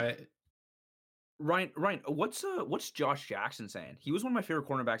 Yeah, Ryan, what's Josh Jackson saying? He was one of my favorite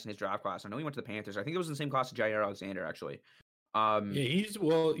cornerbacks in his draft class. I know he went to the Panthers. I think it was in the same class as Jair Alexander, actually. he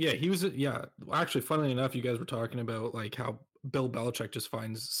was actually funnily enough you guys were talking about like how Bill Belichick just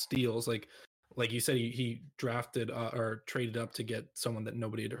finds steals like you said he drafted or traded up to get someone that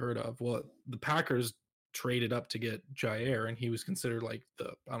nobody had heard of. Well, the Packers traded up to get Jair, and he was considered like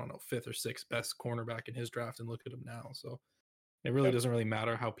the I don't know 5th or 6th best cornerback in his draft, and look at him now. So it really doesn't really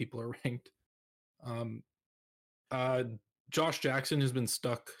matter how people are ranked. Josh Jackson has been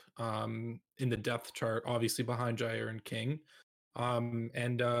stuck in the depth chart, obviously behind Jair and King.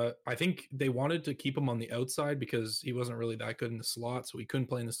 I think they wanted to keep him on the outside because he wasn't really that good in the slot, so he couldn't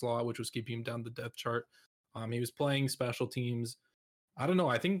play in the slot, which was keeping him down the depth chart. He was playing special teams. I don't know.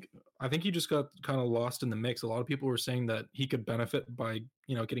 I think he just got kind of lost in the mix. A lot of people were saying that he could benefit by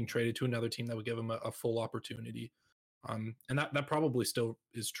getting traded to another team that would give him a full opportunity. And that probably still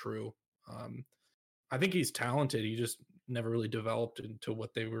is true. I think he's talented. He just never really developed into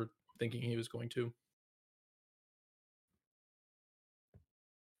what they were thinking he was going to.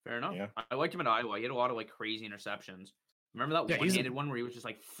 Fair enough. Yeah. I liked him at Iowa. He had a lot of like crazy interceptions. Remember that Yeah, he's a- one-handed one where he was just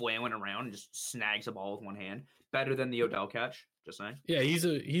like flailing around and just snags a ball with one hand? Better than the Odell catch. Just saying. Yeah, he's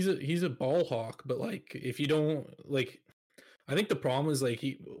a ball hawk, but like if you don't like, I think the problem is like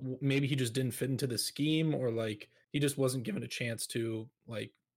maybe he just didn't fit into the scheme, or like he just wasn't given a chance to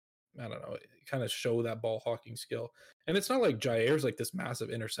like, I don't know, kind of show that ball hawking skill. And it's not like Jair's like this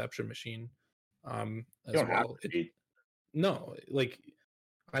massive interception machine, You as don't have well. to be. No, like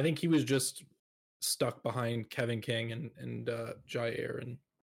I think he was just stuck behind Kevin King and Jair, and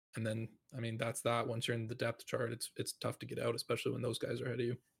then I mean that's that. Once you're in the depth chart, it's tough to get out, especially when those guys are ahead of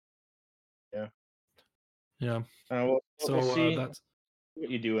you. Yeah. Yeah. We'll So see that's what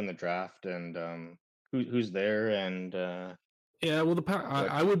you do in the draft and who's there and yeah. Well, Like-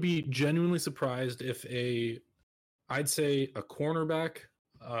 I would be genuinely surprised if I'd say a cornerback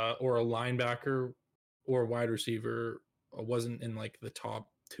or a linebacker or a wide receiver wasn't in like the top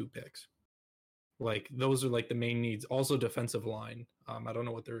 2 picks. Like those are like the main needs. Also defensive line. I don't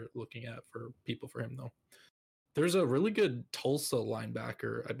know what they're looking at for people for him though. There's a really good Tulsa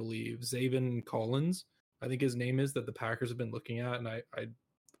linebacker, I believe, Zaven Collins, I think his name is, that the Packers have been looking at, and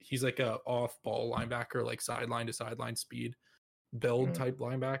he's like a off-ball linebacker, like sideline to sideline speed build type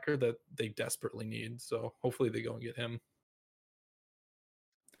linebacker that they desperately need. So hopefully they go and get him.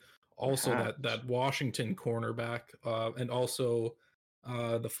 Also, that Washington cornerback, and also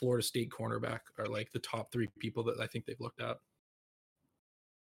the Florida State cornerback are like the top 3 people that I think they've looked at.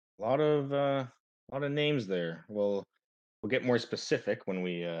 a lot of names there. We'll get more specific when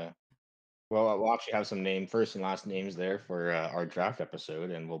we we'll actually have some first and last names there for our draft episode,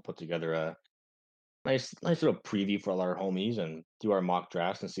 and we'll put together a nice little preview for all our homies and do our mock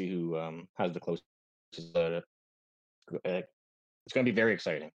drafts and see who has the closest. It's going to be very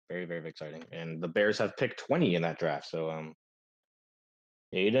exciting, very very exciting, and the Bears have picked 20 in that draft. So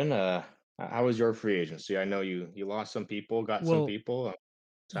Aiden, how was your free agency? I know you lost some people, got some Well, people. What's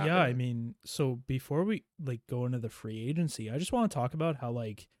Yeah, I happening? mean, so before we like go into the free agency, I just want to talk about how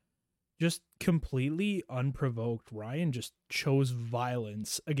like just completely unprovoked Ryan just chose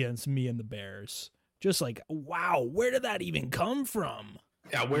violence against me and the Bears. Just like, wow, where did that even come from?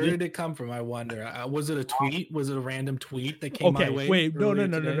 Yeah, where did it come from? I wonder. Was it a tweet? Was it a random tweet that came my Okay, way? wait, no. earlier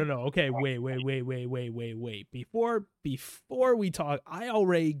today? Okay, wait. Before we talk, I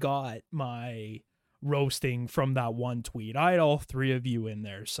already got my roasting from that one tweet. I had all 3 of you in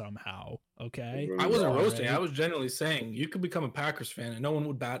there somehow. Okay, I wasn't roasting. Already. I was generally saying you could become a Packers fan and no one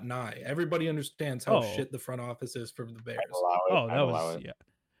would bat an eye. Everybody understands how Oh. shit the front office is for the Bears. Oh, that was yeah.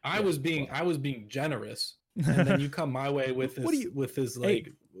 I was being generous, and then you come my way with this What do you- with this Hey,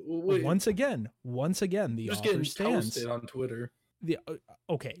 like Once again, the just offer getting stands. toasted on Twitter.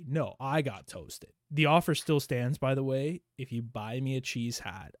 Okay, no, I got toasted. The offer still stands, by the way. If you buy me a cheese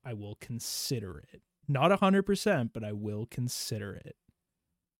hat, I will consider it. Not 100%, but I will consider it.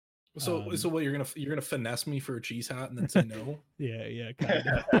 So what you're gonna finesse me for a cheese hat and then say no? Yeah, kind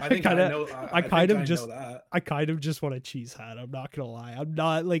of. I think I Kinda- know. I kind think of just- know that. I kind of just want a cheese hat. I'm not gonna lie. I'm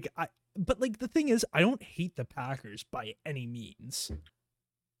not like but like the thing is, I don't hate the Packers by any means.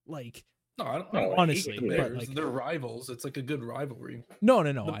 Like, No, I don't honestly, hate the but, Bears. like- They're rivals. It's like a good rivalry. no,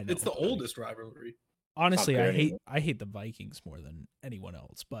 I know. It's the but, like, oldest rivalry. honestly, Not I very. hate the Vikings more than anyone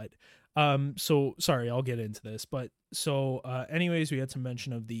else. But so sorry, I'll get into this. But so anyways, we had some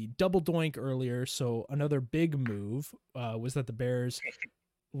mention of the double doink earlier. So another big move was that the Bears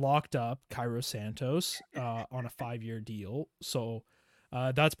locked up Cairo Santos on a 5-year deal. So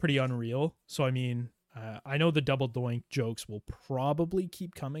that's pretty unreal. So I mean, I know the double doink jokes will probably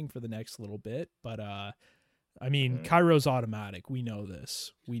keep coming for the next little bit, but I mean, Cairo's automatic. We know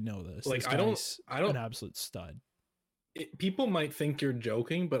this. Like, This I don't- guy's an absolute stud. People might think you're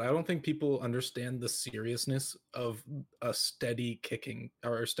joking, but I don't think people understand the seriousness of a steady kicking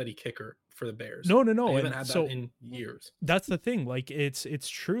or a steady kicker for the Bears. No. They haven't And had so that in years. that's the thing. Like it's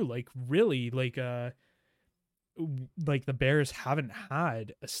true. Like really, like the Bears haven't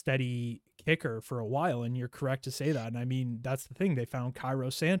had a steady kicker for a while, and you're correct to say that. And I mean, that's the thing. They found Cairo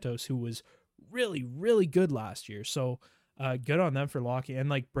Santos, who was really, really good last year. So good on them for locking. And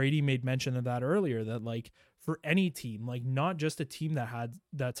like Brady made mention of that earlier, that like for any team, like not just a team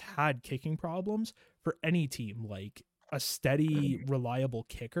that's had kicking problems, for any team, like a steady, reliable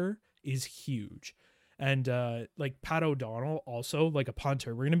kicker is huge. And like Pat O'Donnell, also like a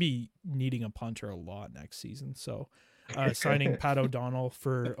punter. We're gonna be needing a punter a lot next season. So signing Pat O'Donnell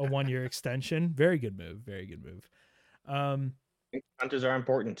for a 1-year extension, very good move. Punters are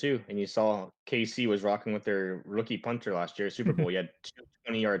important too. And you saw KC was rocking with their rookie punter last year, Super Bowl. He had 2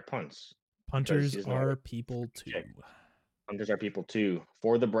 20-yard punts because Punters he doesn't know how are to people too. kick. Punters are people too.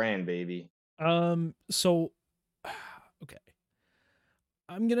 For the brand, baby. So okay.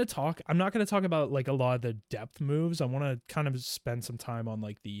 I'm not gonna talk about like a lot of the depth moves. I want to kind of spend some time on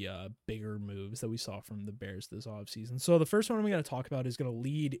like the bigger moves that we saw from the Bears this offseason. So the first one I'm gonna talk about is gonna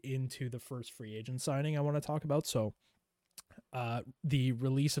lead into the first free agent signing I want to talk about. So the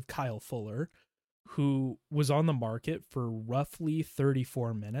release of Kyle Fuller, who was on the market for roughly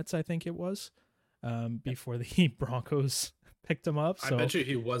 34 minutes, I think it was, before the Broncos picked him up. So I bet you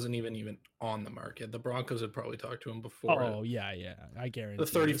he wasn't even on the market. The Broncos had probably talked to him before. oh yeah, I guarantee The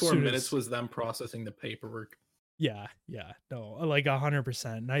 34 as soon minutes as, was them processing the paperwork. yeah, no, like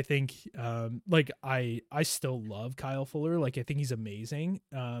 100%. And I think like I still love Kyle Fuller. Like I think he's amazing.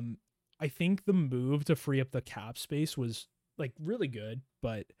 I think the move to free up the cap space was like really good,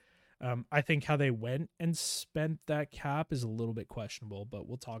 but I think how they went and spent that cap is a little bit questionable, but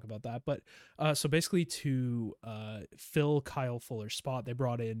we'll talk about that. But so basically to fill Kyle Fuller's spot, they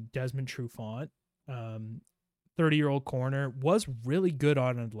brought in Desmond Trufant, 30-year-old corner, was really good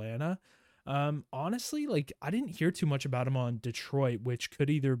on Atlanta. Honestly, like I didn't hear too much about him on Detroit, which could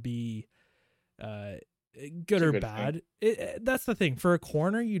either be good or good bad. That's the thing. For a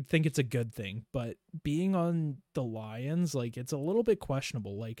corner, you'd think it's a good thing, but being on the Lions, like it's a little bit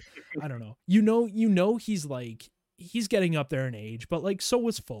questionable. Like I don't know. You know he's like he's getting up there in age, but like so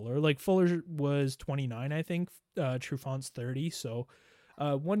was Fuller. Like Fuller was 29, I think. Trufant's 30, so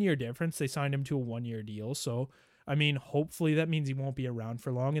 1 year difference. They signed him to a 1-year deal, so I mean, hopefully that means he won't be around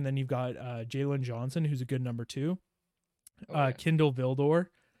for long. And then you've got Jalen Johnson, who's a good number 2. Oh, yeah. Kindle Vildor,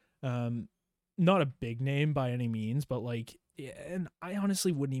 not a big name by any means, but like, and I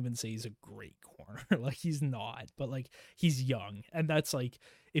honestly wouldn't even say he's a great corner. Like he's not, but like he's young, and that's like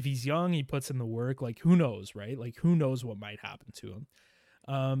if he's young, he puts in the work. Like who knows, right? Like who knows what might happen to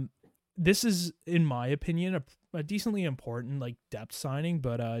him. This is, in my opinion, a decently important like depth signing,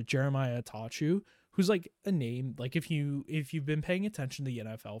 but Jeremiah Tachu, who's like a name, like if you've been paying attention to the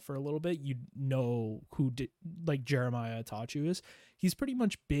NFL for a little bit, you know who like Jeremiah Tachu is. He's pretty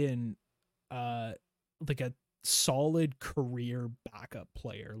much been like a solid career backup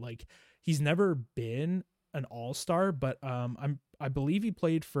player. Like he's never been an all-star, but I believe he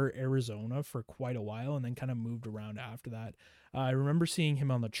played for Arizona for quite a while and then kind of moved around after that. I remember seeing him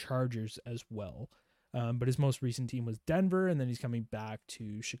on the Chargers as well. But his most recent team was Denver, and then he's coming back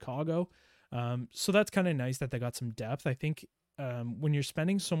to Chicago. So that's kind of nice that they got some depth. I think when you're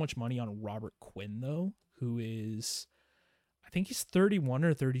spending so much money on Robert Quinn, though, who is, I think he's 31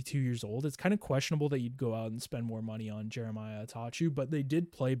 or 32 years old, it's kind of questionable that you'd go out and spend more money on Jeremiah Tachu, but they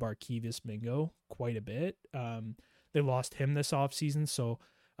did play Barkevius Mingo quite a bit. They lost him this offseason, so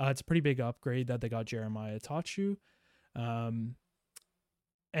it's a pretty big upgrade that they got Jeremiah Tachu.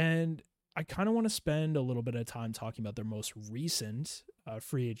 And I kind of want to spend a little bit of time talking about their most recent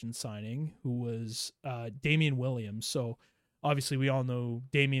free agent signing, who was Damian Williams. So obviously we all know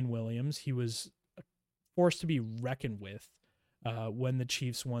Damian Williams. He was a force to be reckoned with when the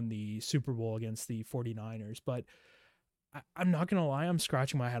Chiefs won the Super Bowl against the 49ers. But I'm not going to lie, I'm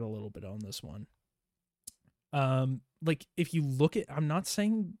scratching my head a little bit on this one. Like if you look at, I'm not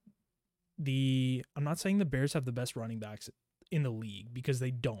saying the Bears have the best running backs in the league, because they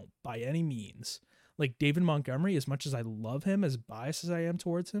don't by any means. Like David Montgomery, as much as I love him, as biased as I am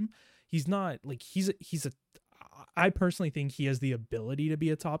towards him, he's not like I personally think he has the ability to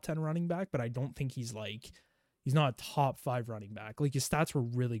be a top 10 running back, but I don't think he's not a top 5 running back. Like his stats were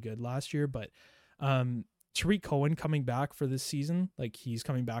really good last year, but Tariq Cohen coming back for this season, like he's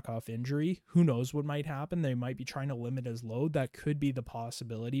coming back off injury. Who knows what might happen? They might be trying to limit his load. That could be the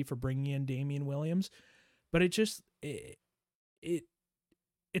possibility for bringing in Damian Williams, but it's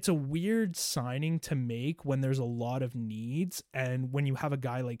a weird signing to make when there's a lot of needs and when you have a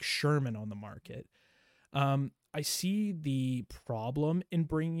guy like Sherman on the market. I see the problem in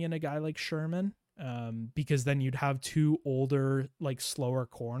bringing in a guy like Sherman, because then you'd have 2 older, like slower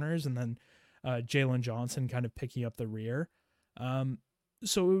corners, and then Jalen Johnson kind of picking up the rear.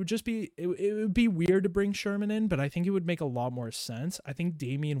 So it would just be, it would be weird to bring Sherman in, but I think it would make a lot more sense. I think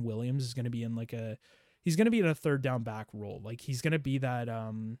Damian Williams is going to be in he's going to be in a third down back role. Like he's going to be that,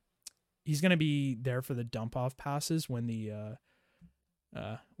 he's going to be there for the dump off passes when the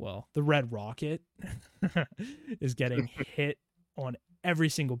Red Rocket is getting hit on every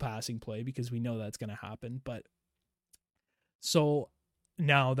single passing play, because we know that's going to happen. But so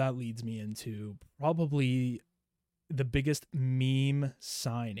now that leads me into probably the biggest meme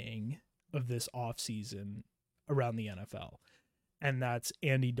signing of this offseason around the NFL. and that's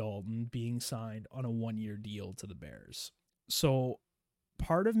Andy Dalton being signed on a 1-year deal to the Bears. So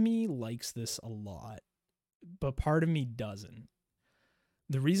part of me likes this a lot, but part of me doesn't.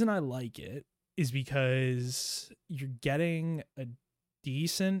 The reason I like it is because you're getting a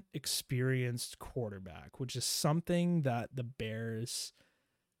decent, experienced quarterback, which is something that the Bears,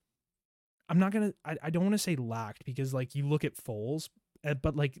 I don't want to say lacked, because like you look at Foles,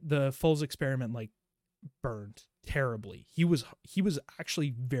 but like the Foles experiment like burned terribly. He was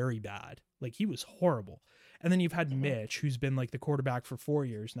actually very bad. Like he was horrible. And then you've had Mitch, who's been like the quarterback for 4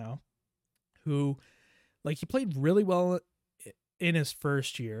 years now, who like he played really well in his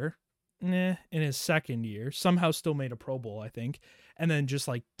first year, in his second year, somehow still made a Pro Bowl, I think, and then just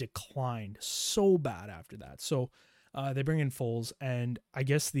like declined so bad after that. So they bring in Foles, and I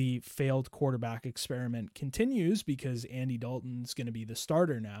guess the failed quarterback experiment continues because Andy Dalton's going to be the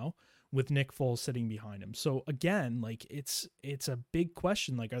starter now with Nick Foles sitting behind him. So again, like it's a big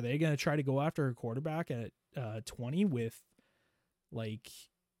question. Like, are they going to try to go after a quarterback at 20 with like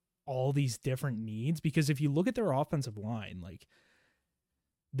all these different needs? Because if you look at their offensive line, like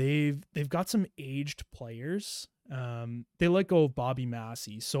they've got some aged players. They let go of Bobby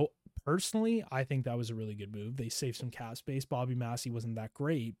Massey. So personally, I think that was a really good move. They saved some cap space. Bobby Massey wasn't that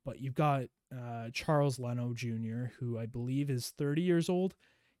great, but you've got Charles Leno Jr., who I believe is 30 years old.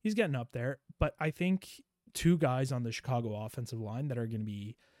 He's getting up there, but I think two guys on the Chicago offensive line that are going to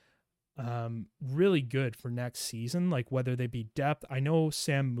be really good for next season, like whether they be depth. I know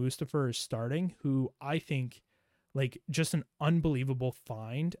Sam Mustipher is starting, who I think like just an unbelievable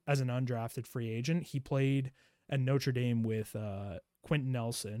find as an undrafted free agent. He played at Notre Dame with Quentin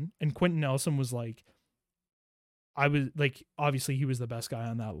Nelson, and Quentin Nelson was like, I was like, obviously he was the best guy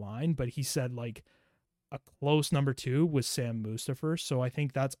on that line, but he said like a close number 2 was Sam Mustipher. So I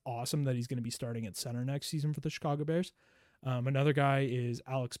think that's awesome that he's going to be starting at center next season for the Chicago Bears. Another guy is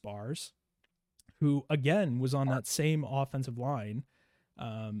Alex Bars, who again was on that same offensive line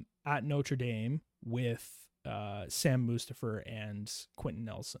at Notre Dame with Sam Mustipher and Quentin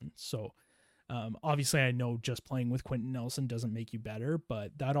Nelson. So obviously I know just playing with Quentin Nelson doesn't make you better,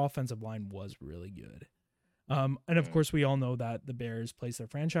 but that offensive line was really good. And of course we all know that the Bears placed their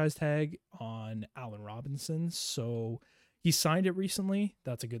franchise tag on Allen Robinson. So he signed it recently.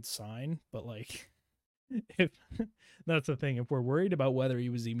 That's a good sign, but like, if that's the thing, if we're worried about whether he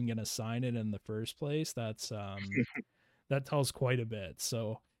was even going to sign it in the first place, that's that tells quite a bit.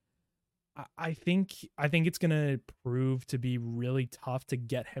 So I think it's going to prove to be really tough to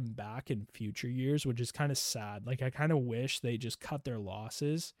get him back in future years, which is kind of sad. Like I kind of wish they just cut their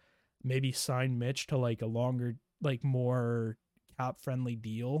losses, maybe sign Mitch to like a longer, like more cap friendly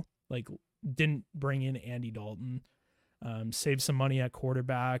deal, like didn't bring in Andy Dalton, save some money at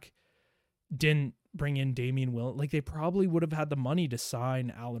quarterback, didn't bring in Damian Will. Like they probably would have had the money to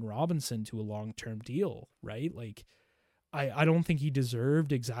sign Allen Robinson to a long-term deal, right? Like I don't think he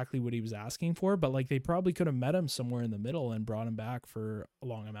deserved exactly what he was asking for, but like they probably could have met him somewhere in the middle and brought him back for a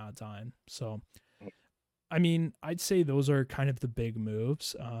long amount of time. So, I mean, I'd say those are kind of the big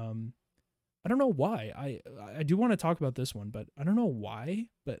moves. I don't know why. I do want to talk about this one, but I don't know why.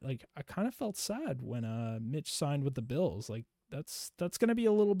 But like I kind of felt sad when Mitch signed with the Bills. Like that's gonna be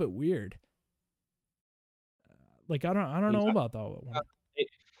a little bit weird. Like I don't know about that one.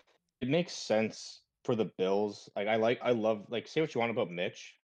 It makes sense for the Bills. Like I love, like, say what you want about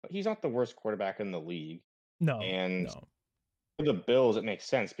Mitch, but he's not the worst quarterback in the league. No, And no. for the Bills, it makes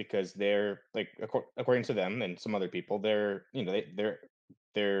sense because they're like, according to them and some other people, they're, you know, they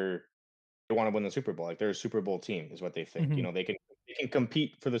want to win the Super Bowl. Like they're a Super Bowl team, is what they think. You Mhm. know, they can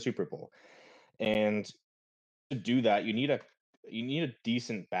compete for the Super Bowl, and to do that, you need a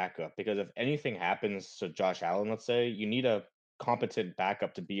decent backup, because if anything happens to Josh Allen, let's say, you need a competent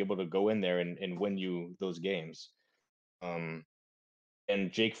backup to be able to go in there and win you those games. Um,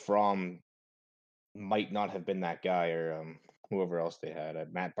 and Jake Fromm might not have been that guy, or whoever else they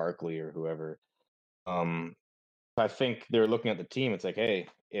had, Matt Barkley or whoever. Um, I think they're looking at the team. It's like, hey,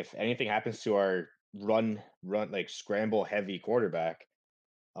 if anything happens to our run like scramble heavy quarterback,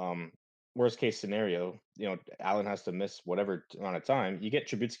 um, worst case scenario, you know, Allen has to miss whatever amount of time. You get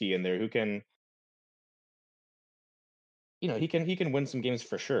Trubisky in there who can, you know, he can win some games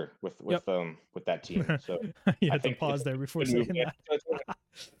for sure Yep. with that team. So You I had to think it's pause a there before good move. saying Yeah, that.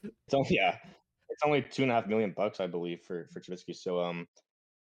 it's only, yeah, it's only $2.5 million, I believe, for Trubisky. So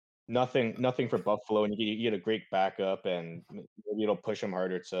nothing for Buffalo, and you get a great backup, and maybe it'll push him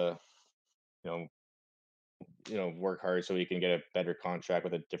harder to, you know, work hard so he can get a better contract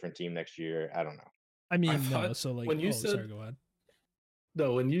with a different team next year. I don't know. I I mean, no. thought So like, when you oh, sorry, said go ahead.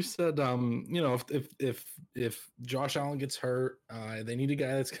 No, when you said if Josh Allen gets hurt, they need a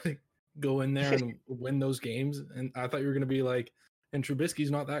guy that's gonna go in there and win those games. And I thought you were gonna be like, and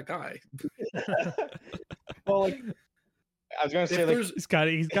Trubisky's not that guy. Well, like I was gonna say, If like there's he's got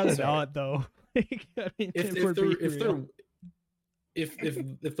a Sorry. not though. Like, I mean, if we're they're being if real. they're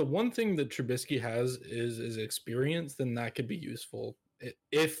if the one thing that Trubisky has is experience, then that could be useful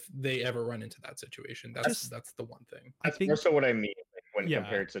if they ever run into that situation. That's the one thing. I that's think more so what I mean like, when Yeah.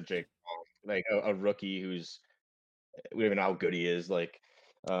 compared to Jake Paul, like a rookie who's we don't even know how good he is. Like,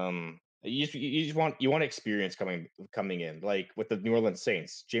 you just want experience coming in. Like with the New Orleans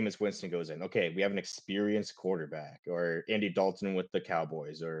Saints, Jameis Winston goes in. Okay, we have an experienced quarterback, or Andy Dalton with the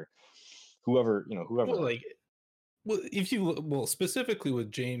Cowboys, or whoever whoever. Well, like, if you specifically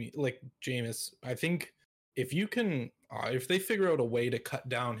with Jameis, I think if you can, if they figure out a way to cut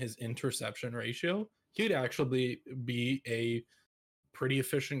down his interception ratio, he'd actually be a pretty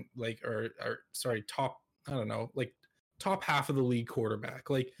efficient, like, or sorry, top, I don't know, like top half of the league quarterback,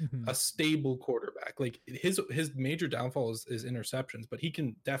 like Mhm. a stable quarterback. Like his major downfall is interceptions, but he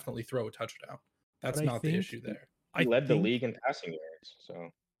can definitely throw a touchdown. That's But I not the think- issue there. He I led the think- league in passing yards. So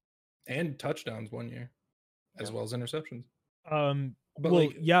And touchdowns one year, as Yeah. well as interceptions. well, But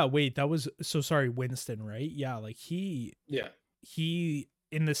like, yeah, wait, that was so sorry, Winston, right? Yeah, like he yeah,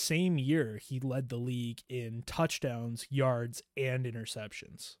 in the same year he led the league in touchdowns, yards, and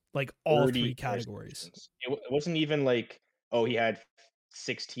interceptions, like all 30 three categories. interceptions. It wasn't even like, oh, he had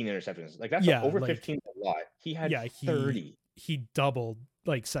 16 interceptions. Like that's Yeah, over like, 15 is a lot. He had yeah, 30. he doubled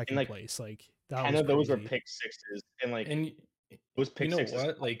like second like, place, like that 10 was of those were crazy. pick sixes, and like and those pick you know sixes.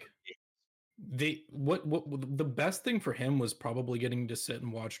 what, like what the best thing for him was probably getting to sit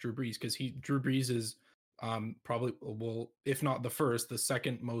and watch Drew Brees, because Drew Brees is probably, well, if not the first, the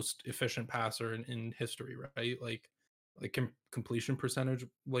second most efficient passer in history, right? Like completion percentage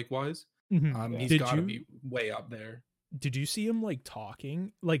like wise, Mhm. he's Did got to you- be way up there. Did you see him like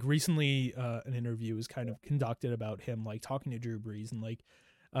talking? Like recently, an interview was kind of conducted about him like talking to Drew Brees, and like,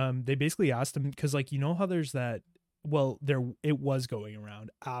 they basically asked him, because like, you know how there's that, well, it was going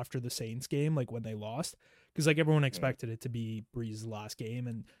around after the Saints game, like when they lost, because like everyone expected it to be Brees' last game,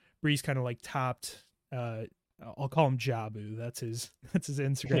 and Brees kind of like tapped, I'll call him Jabu. That's his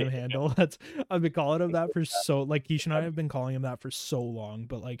Instagram handle. That's, I've been calling him that for so, like, Keish and I have been calling him that for so long,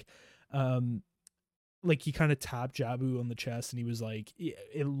 but like he kind of tapped Jabu on the chest, and he was like,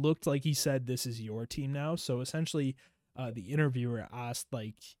 it looked like he said, "This is your team now." So essentially, the interviewer asked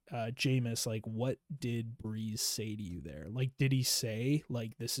like Jameis, like, what did Brees say to you there? Like, did he say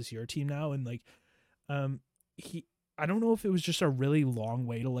like, "This is your team now"? And like, I don't know if it was just a really long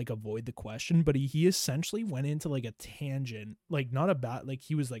way to like avoid the question, but he essentially went into like a tangent, like not a bad, like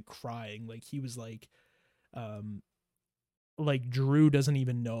he was like crying, like he was like Drew doesn't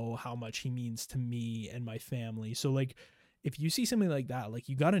even know how much he means to me and my family. So like, if you see something like that, like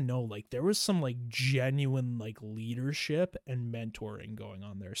you got to know, like there was some like genuine like leadership and mentoring going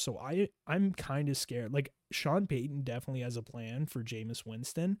on there. So I'm kind of scared. Like Sean Payton definitely has a plan for Jameis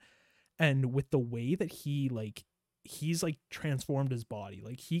Winston, and with the way that he's like transformed his body,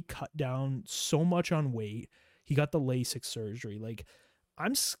 like he cut down so much on weight, he got the LASIK surgery. Like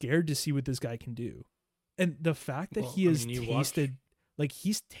I'm scared to see what this guy can do. And the fact that he has tasted, like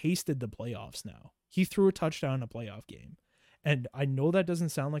he's tasted the playoffs now. He threw a touchdown in a playoff game. And I know that doesn't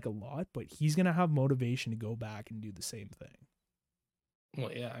sound like a lot, but he's going to have motivation to go back and do the same thing.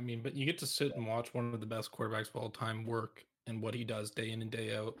 Well, yeah, I mean, but you get to sit and watch one of the best quarterbacks of all time work and what he does day in and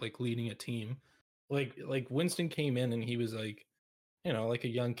day out, like leading a team. Like Winston came in and he was like, like a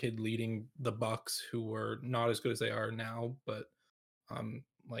young kid leading the Bucks, who were not as good as they are now, but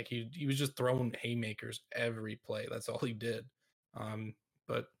like he was just throwing haymakers every play. That's all he did.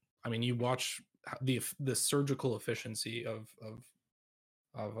 But I mean, you watch the surgical efficiency of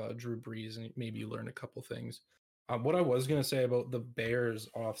Drew Brees, and maybe you learn a couple things. What I was gonna say about the Bears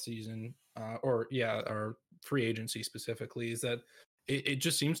offseason, or free agency specifically, is that it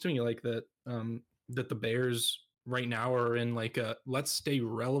just seems to me like that that the Bears right now are in like a let's stay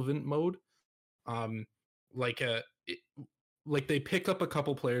relevant mode. Like like they pick up a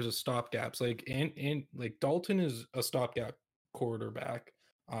couple players as stopgaps, like and like Dalton is a stopgap quarterback.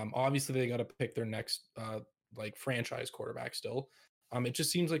 Obviously they got to pick their next like franchise quarterback still. It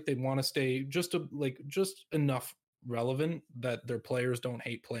just seems like they want to stay just enough relevant that their players don't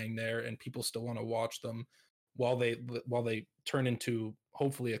hate playing there, and people still want to watch them while they turn into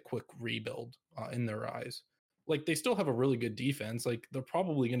hopefully a quick rebuild in their eyes. Like they still have a really good defense. Like they're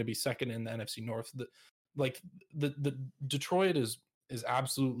probably going to be second in the NFC North. The Detroit is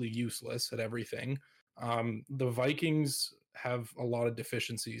absolutely useless at everything. The Vikings have a lot of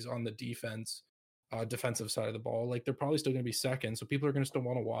deficiencies on the defensive side of the ball, like they're probably still going to be second. So people are going to still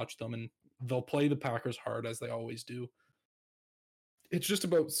want to watch them, and they'll play the Packers hard as they always do. It's just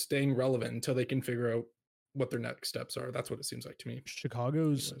about staying relevant until they can figure out what their next steps are. That's what it seems like to me.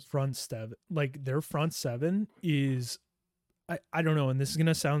 Chicago's Anyways. front seven, like their front seven is, I don't know, and this is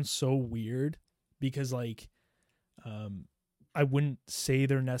gonna sound so weird because like, I wouldn't say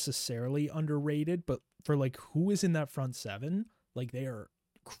they're necessarily underrated, but for like who is in that front seven, like they are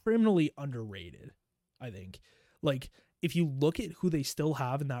criminally underrated. I think, like if you look at who they still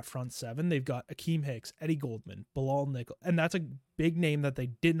have in that front seven, they've got Akeem Hicks, Eddie Goldman, Bilal Nichols, and that's a big name that they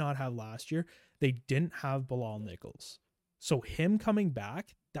did not have last year. They didn't have Bilal Nichols. So him coming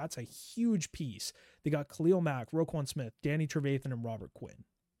back, that's a huge piece. They got Khalil Mack, Roquan Smith, Danny Trevathan, and Robert Quinn.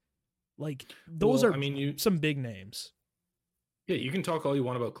 Like those are some big names. Yeah, you can talk all you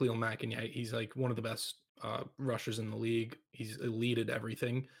want about Khalil Mack, and yeah, he's like one of the best rushers in the league. He's elite at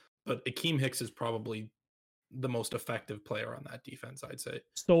everything. But Akeem Hicks is probably the most effective player on that defense, I'd say.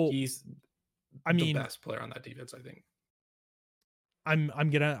 So he's the best player on that defense, I think.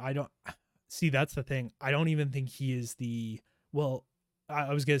 I don't see, that's the thing. I don't even think he is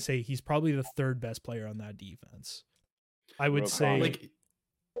I was gonna say he's probably the third best player on that defense. I would say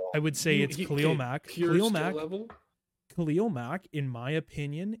it's Khalil Mack. Khalil Mack, in my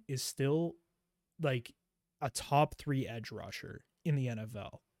opinion, is still like a top 3 edge rusher in the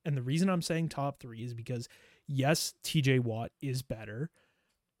NFL. And the reason I'm saying top 3 is because yes, TJ Watt is better,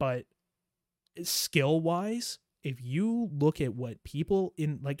 but skill wise, if you look at what people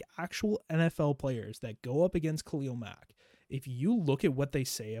in like actual NFL players that go up against Khalil Mack, if you look at what they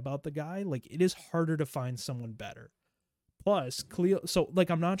say about the guy, like it is harder to find someone better. Plus, Khalil, so like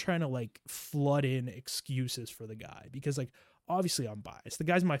I'm not trying to like flood in excuses for the guy because like obviously I'm biased. The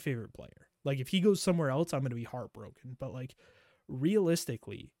guy's my favorite player. Like if he goes somewhere else, I'm going to be heartbroken. But like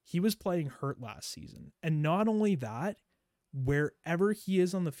realistically, he was playing hurt last season. And not only that, wherever he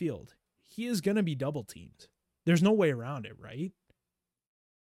is on the field, he is going to be double teamed. There's no way around it, right?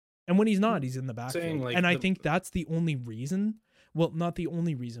 And when he's not, he's in the backfield. Like, and I think that's the only reason. Well, not the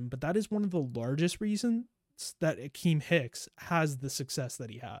only reason, but that is one of the largest reasons that Akeem Hicks has the success that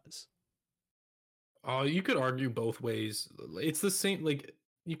he has. You could argue both ways. It's the same. Like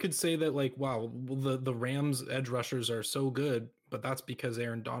you could say that, like, wow, the Rams edge rushers are so good, but that's because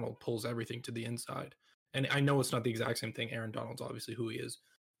Aaron Donald pulls everything to the inside. And I know it's not the exact same thing. Aaron Donald's obviously who he is,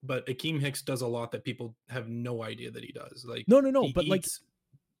 but Akeem Hicks does a lot that people have no idea that he does. Like no, but like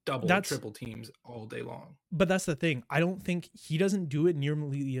double, triple teams all day long. But that's the thing. I don't think he doesn't do it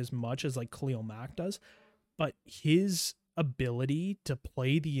nearly as much as like Khalil Mack does, but his ability to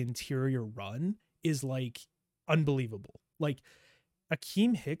play the interior run is like unbelievable. Like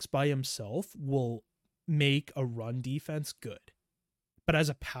Akeem Hicks by himself will make a run defense good. But as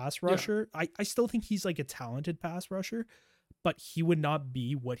a pass rusher, I still think he's like a talented pass rusher, but he would not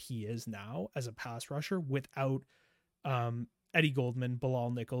be what he is now as a pass rusher without Eddie Goldman,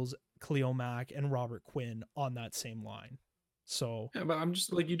 Bilal Nichols, Khalil Mack, and Robert Quinn on that same line. So yeah, but I'm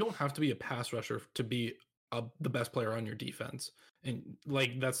just like, you don't have to be a pass rusher to be the best player on your defense. And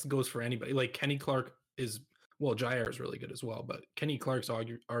like that goes for anybody. Like Kenny Clark is, well, Jair is really good as well, but Kenny Clark's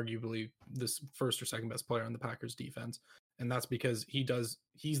arguably this first or second best player on the Packers defense. And that's because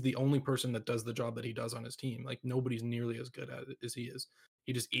he's the only person that does the job that he does on his team. Like nobody's nearly as good at it as he is.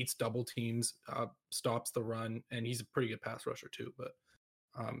 He just eats double teams, stops the run, and he's a pretty good pass rusher too. But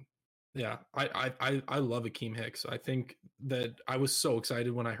yeah, I love Akeem Hicks. I think that I was so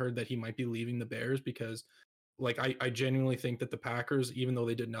excited when I heard that he might be leaving the Bears because like I genuinely think that the Packers, even though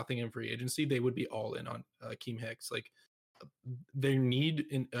they did nothing in free agency, they would be all in on Akeem Hicks. Like they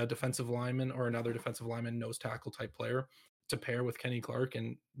need a defensive lineman or another defensive lineman nose tackle type player to pair with Kenny Clark,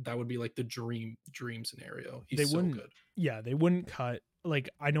 and that would be like the dream scenario. He's so good. Yeah, they wouldn't cut. Like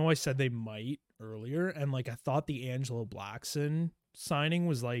I know I said they might earlier, and like I thought the Angelo Blackson signing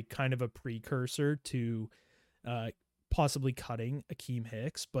was like kind of a precursor to possibly cutting Akeem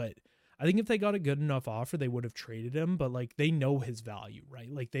Hicks, but I think if they got a good enough offer, they would have traded him. But like they know his value,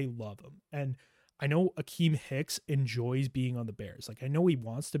 right? Like they love him, and I know Akeem Hicks enjoys being on the Bears. Like I know he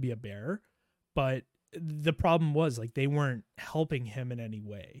wants to be a Bear, but the problem was like they weren't helping him in any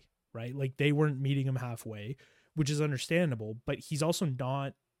way, right? Like they weren't meeting him halfway, which is understandable, but he's also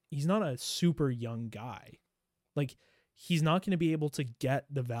he's not a super young guy. Like he's not going to be able to get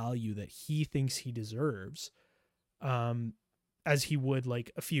the value that he thinks he deserves as he would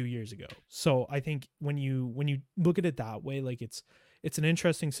like a few years ago. So I think when you look at it that way, like it's an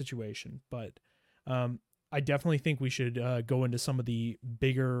interesting situation, but I definitely think we should go into some of the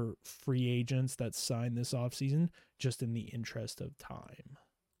bigger free agents that signed this offseason just in the interest of time.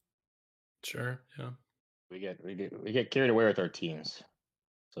 Sure. Yeah. We get carried away with our teams.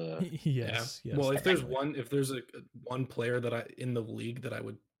 So Yes. Well, if there's definitely. if there's one player that I in the league that I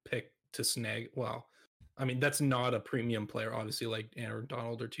would pick to snag, well, I mean that's not a premium player, obviously, like Aaron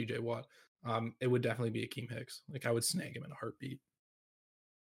Donald or TJ Watt. It would definitely be Akeem Hicks. Like I would snag him in a heartbeat.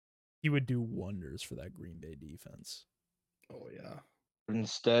 He would do wonders for that Green Bay defense. Oh yeah.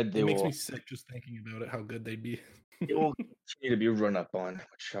 instead, It makes me sick just thinking about it, how good they'd be. they will continue to be run up on,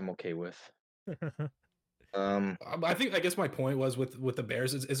 which I'm okay with. I guess my point was with the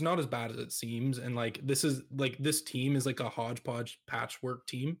Bears, it's not as bad as it seems, and like this team is like a hodgepodge patchwork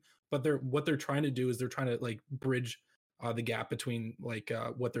team, but what they're trying to do is they're trying to like bridge the gap between like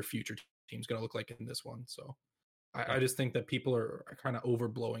what their future team's going to look like in this one. So I just think that people are kind of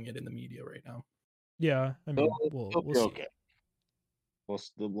overblowing it in the media right now. Yeah, I mean, They'll we'll be see. okay. We'll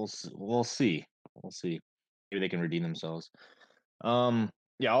see. We'll see. Maybe they can redeem themselves. Yeah,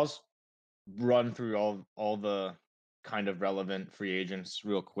 I'll run through all the kind of relevant free agents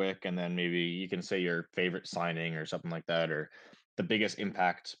real quick, and then maybe you can say your favorite signing or something like that, or the biggest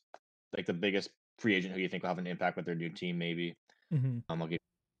impact, like the biggest free agent who you think will have an impact with their new team. Maybe Mm-hmm. I'll give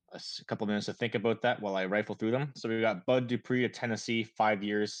a couple minutes to think about that while I rifle through them. So we got Bud Dupree of Tennessee, 5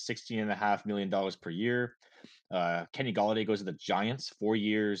 years, $16.5 million per year. Kenny Galladay goes to the Giants, 4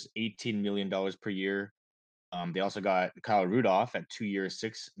 years, $18 million per year. They also got Kyle Rudolph at 2 years,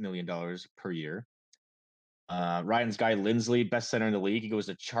 $6 million per year. Ryan's guy Lindsley, best center in the league. He goes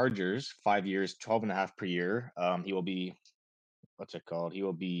to Chargers, 5 years, 12.5 per year. He will be what's it called? He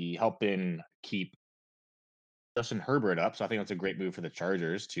will be helping keep Justin Herbert up. So I think that's a great move for the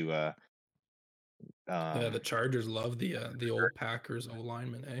Chargers to Yeah, the Chargers love the old Packers O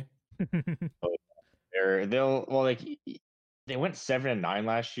lineman, eh? they went 7-9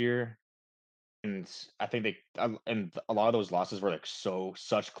 last year, and I think and a lot of those losses were like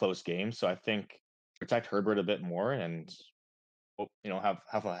such close games. So I think protect Herbert a bit more, and have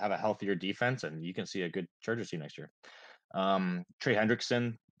a healthier defense, and you can see a good Chargers team next year. Trey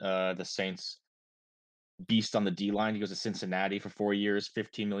Hendrickson, the Saints beast on the D line. He goes to Cincinnati for 4 years,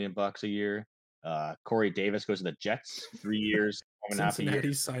 $15 million a year. Corey Davis goes to the Jets, 3 years, 12.5 a year.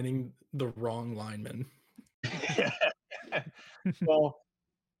 Cincinnati's signing the wrong lineman. Well,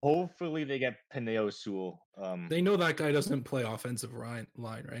 hopefully they get Peneo Sewell. They know that guy doesn't play offensive line,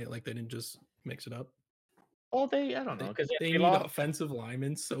 right? Like they didn't just mix it up. Well, I don't know, because they they need lost, offensive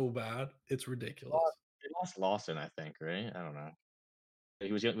linemen so bad, it's ridiculous. they lost Lawson, I think, right? I don't know.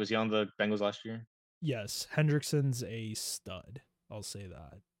 Was he on the Bengals last year? Yes, Hendrickson's a stud. I'll say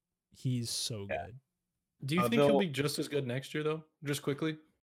that. He's so good. Do you think he'll be just as good next year, though? Just quickly,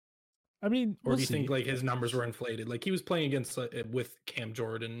 I mean, or do you think like his numbers were inflated? Like he was playing against with Cam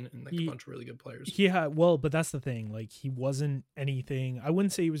Jordan and like a bunch of really good players. But that's the thing. Like he wasn't anything. I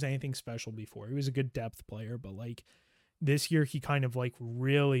wouldn't say he was anything special before. He was a good depth player, but like this year, he kind of like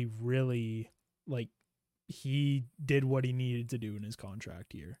really, really like he did what he needed to do in his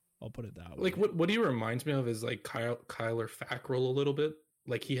contract year. I'll put it that way. Like what he reminds me of is like Kyler Fackrell a little bit.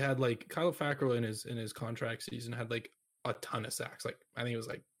 Like he had like Kyler Fackrell in his contract season had like a ton of sacks. Like I think it was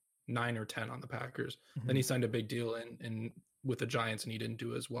like 9 or 10 on the Packers. Mm-hmm. Then he signed a big deal in with the Giants and he didn't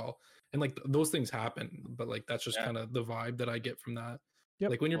do as well. And like those things happen, but like that's just kind of the vibe that I get from that.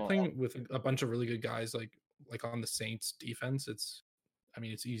 Yep. Like when you're playing with a bunch of really good guys, like on the Saints defense, it's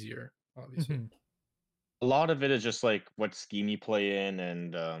easier, obviously. Mm-hmm. A lot of it is just like what scheme you play in,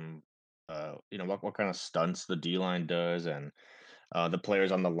 and what kind of stunts the D line does, and the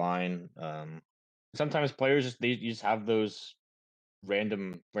players on the line. Sometimes players you just have those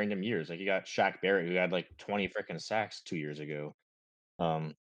random years. Like you got Shaq Barrett who had like 20 freaking sacks 2 years ago.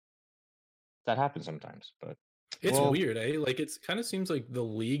 That happens sometimes, but it's weird, eh? Like it's kind of seems like the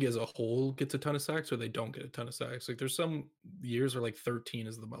league as a whole gets a ton of sacks or they don't get a ton of sacks. Like there's some years where like 13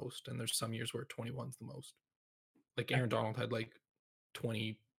 is the most, and there's some years where 21 is the most. Like Aaron Donald had like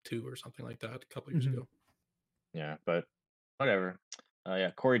 22 or something like that a couple years ago. Yeah, but whatever.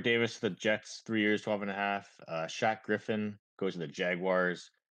 Corey Davis to the Jets, 3 years, 12.5. Shaq Griffin goes to the Jaguars,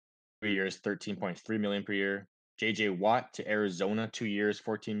 3 years, $13.3 million per year. JJ Watt to Arizona, 2 years,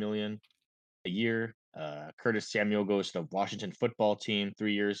 $14 million a year. Curtis Samuel goes to the Washington football team,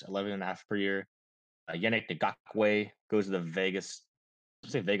 3 years, 11.5 per year. Yannick Ngakoue goes to the Vegas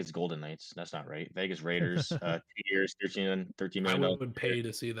Golden Knights. That's not right. Vegas Raiders, 2 years, $13 million. I would pay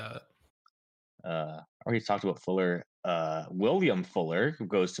to see that. Already talked about Fuller. William Fuller, who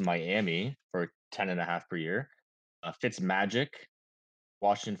goes to Miami for 10.5 per year. Fitzmagic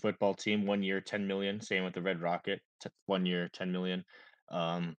Washington football team, 1 year, 10 million. Same with the Red Rocket, 1 year, 10 million.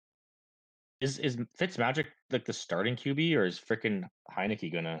 Um, is Fitzmagic like the starting QB, or is freaking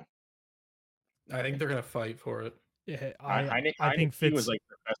Heineke gonna? I think they're gonna fight for it. Yeah, I think Heineke was like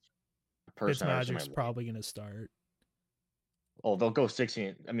the best person I've ever seen in my Fitzmagic's life. probably gonna start. Oh, they'll go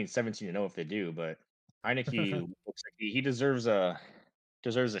 16. I mean 17-0 if they do, but Heineke looks like he deserves a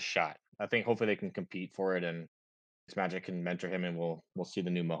shot. I think hopefully they can compete for it, and Fitzmagic can mentor him, and we'll see the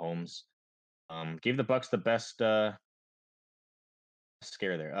new Mahomes. Gave the Bucks the best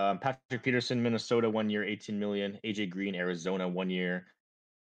scare there. Patrick Peterson, Minnesota, 1 year, 18 million. AJ Green, Arizona, 1 year,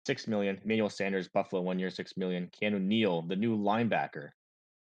 6 million. Emmanuel Sanders, Buffalo, 1 year, 6 million. Keanu Neal, the new linebacker,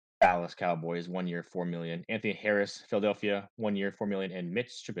 Dallas Cowboys, 1 year, 4 million. Anthony Harris, Philadelphia, 1 year, 4 million. And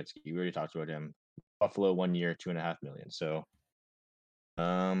Mitch Trubisky, we already talked about him, Buffalo, 1 year, 2.5 million. So,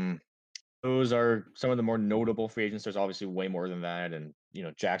 those are some of the more notable free agents. There's obviously way more than that, and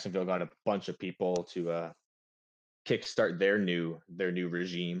Jacksonville got a bunch of people to kickstart their new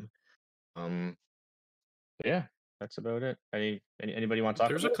regime. But yeah, that's about it. Anybody want to talk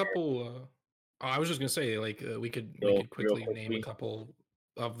There's a about it? couple. I was just gonna say, like, we could Real quickly name a quickly, couple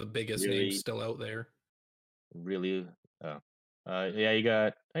of the biggest names really, still out there. really. Oh, yeah, you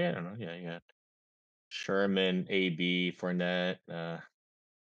got. I don't know. Yeah, you got Sherman, AB, Fournette. What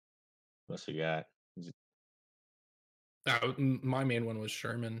else you got? My main one was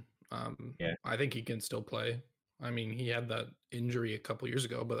Sherman. Yeah, I think he can still play. I mean, he had that injury a couple years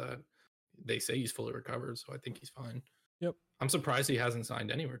ago, but they say he's fully recovered, so I think he's fine. Yep. I'm surprised he hasn't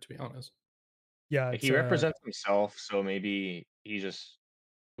signed anywhere, to be honest. Yeah, he represents himself, so maybe he just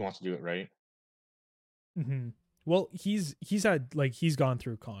wants to do it right. Well, he's had he's gone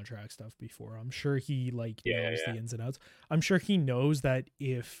through contract stuff before. I'm sure he knows the ins and outs. I'm sure he knows that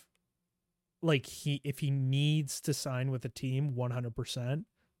if he needs to sign with a team 100%,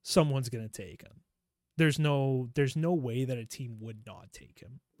 someone's going to take him. There's no way that a team would not take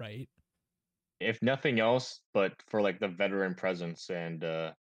him, right? If nothing else, but for like the veteran presence and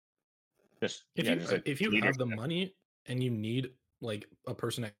just if you have the money and you need like a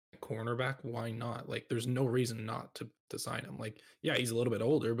person at cornerback, why not? Like, there's no reason not to sign him. Like, yeah, he's a little bit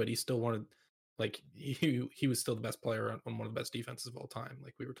older, but he still wanted, like, he was still the best player on one of the best defenses of all time,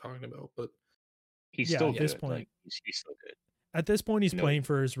 like we were talking about. But he's still at good. this point, he's still good. At this point, he's playing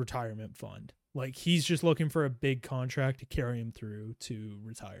for his retirement fund. Like, he's just looking for a big contract to carry him through to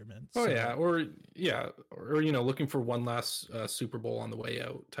retirement. Oh, so. or looking for one last Super Bowl on the way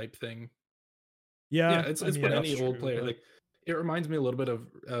out type thing. Yeah, it's what any old player like. It reminds me a little bit of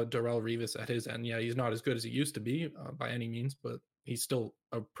Darrelle Revis at his end. Yeah, he's not as good as he used to be by any means, but he's still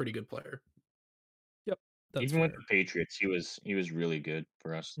a pretty good player. Yep. Even with the Patriots, he was really good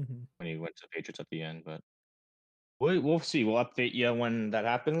for us when he went to the Patriots at the end. But we'll see. We'll update you when that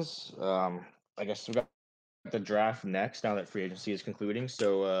happens. I guess we got the draft next now that free agency is concluding.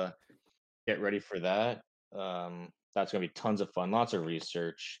 So get ready for that. That's gonna be tons of fun. Lots of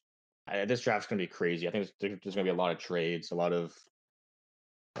research. This draft's gonna be crazy. I think there's gonna be a lot of trades, a lot of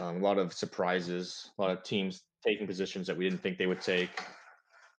surprises, a lot of teams taking positions that we didn't think they would take.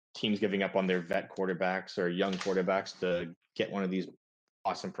 Teams giving up on their vet quarterbacks or young quarterbacks to get one of these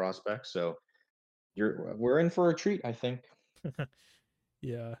awesome prospects. So we're in for a treat, I think.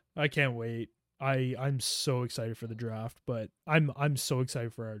 Yeah, I can't wait. I'm so excited for the draft, but I'm so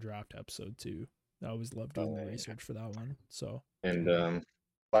excited for our draft episode too. I always love doing the research for that one. So and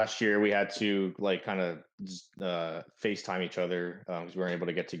last year we had to kind of FaceTime each other because we weren't able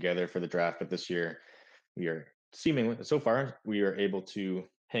to get together for the draft. But this year we are so far we are able to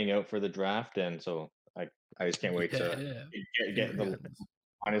hang out for the draft, and so I just can't wait to get the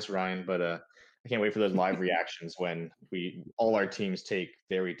honest Ryan, but I can't wait for those live reactions when all our teams take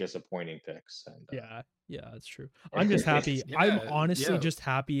very disappointing picks. And, yeah, that's true. I'm just happy. I'm honestly just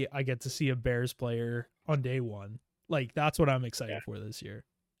happy I get to see a Bears player on day one. Like, that's what I'm excited for this year.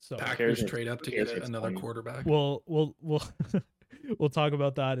 So Packers trade up to get another quarterback. We'll we'll talk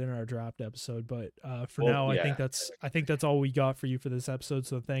about that in our draft episode. But for now, I think that's all we got for you for this episode.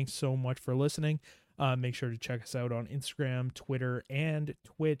 So thanks so much for listening. Make sure to check us out on Instagram, Twitter, and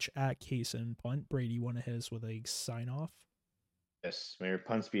Twitch at Case and Punt. Brady, want to hit us with a sign off? Yes, may your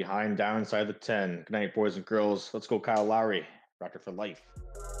punts behind, down inside the 10. Good night, boys and girls. Let's go, Kyle Lowry. Rocker for life.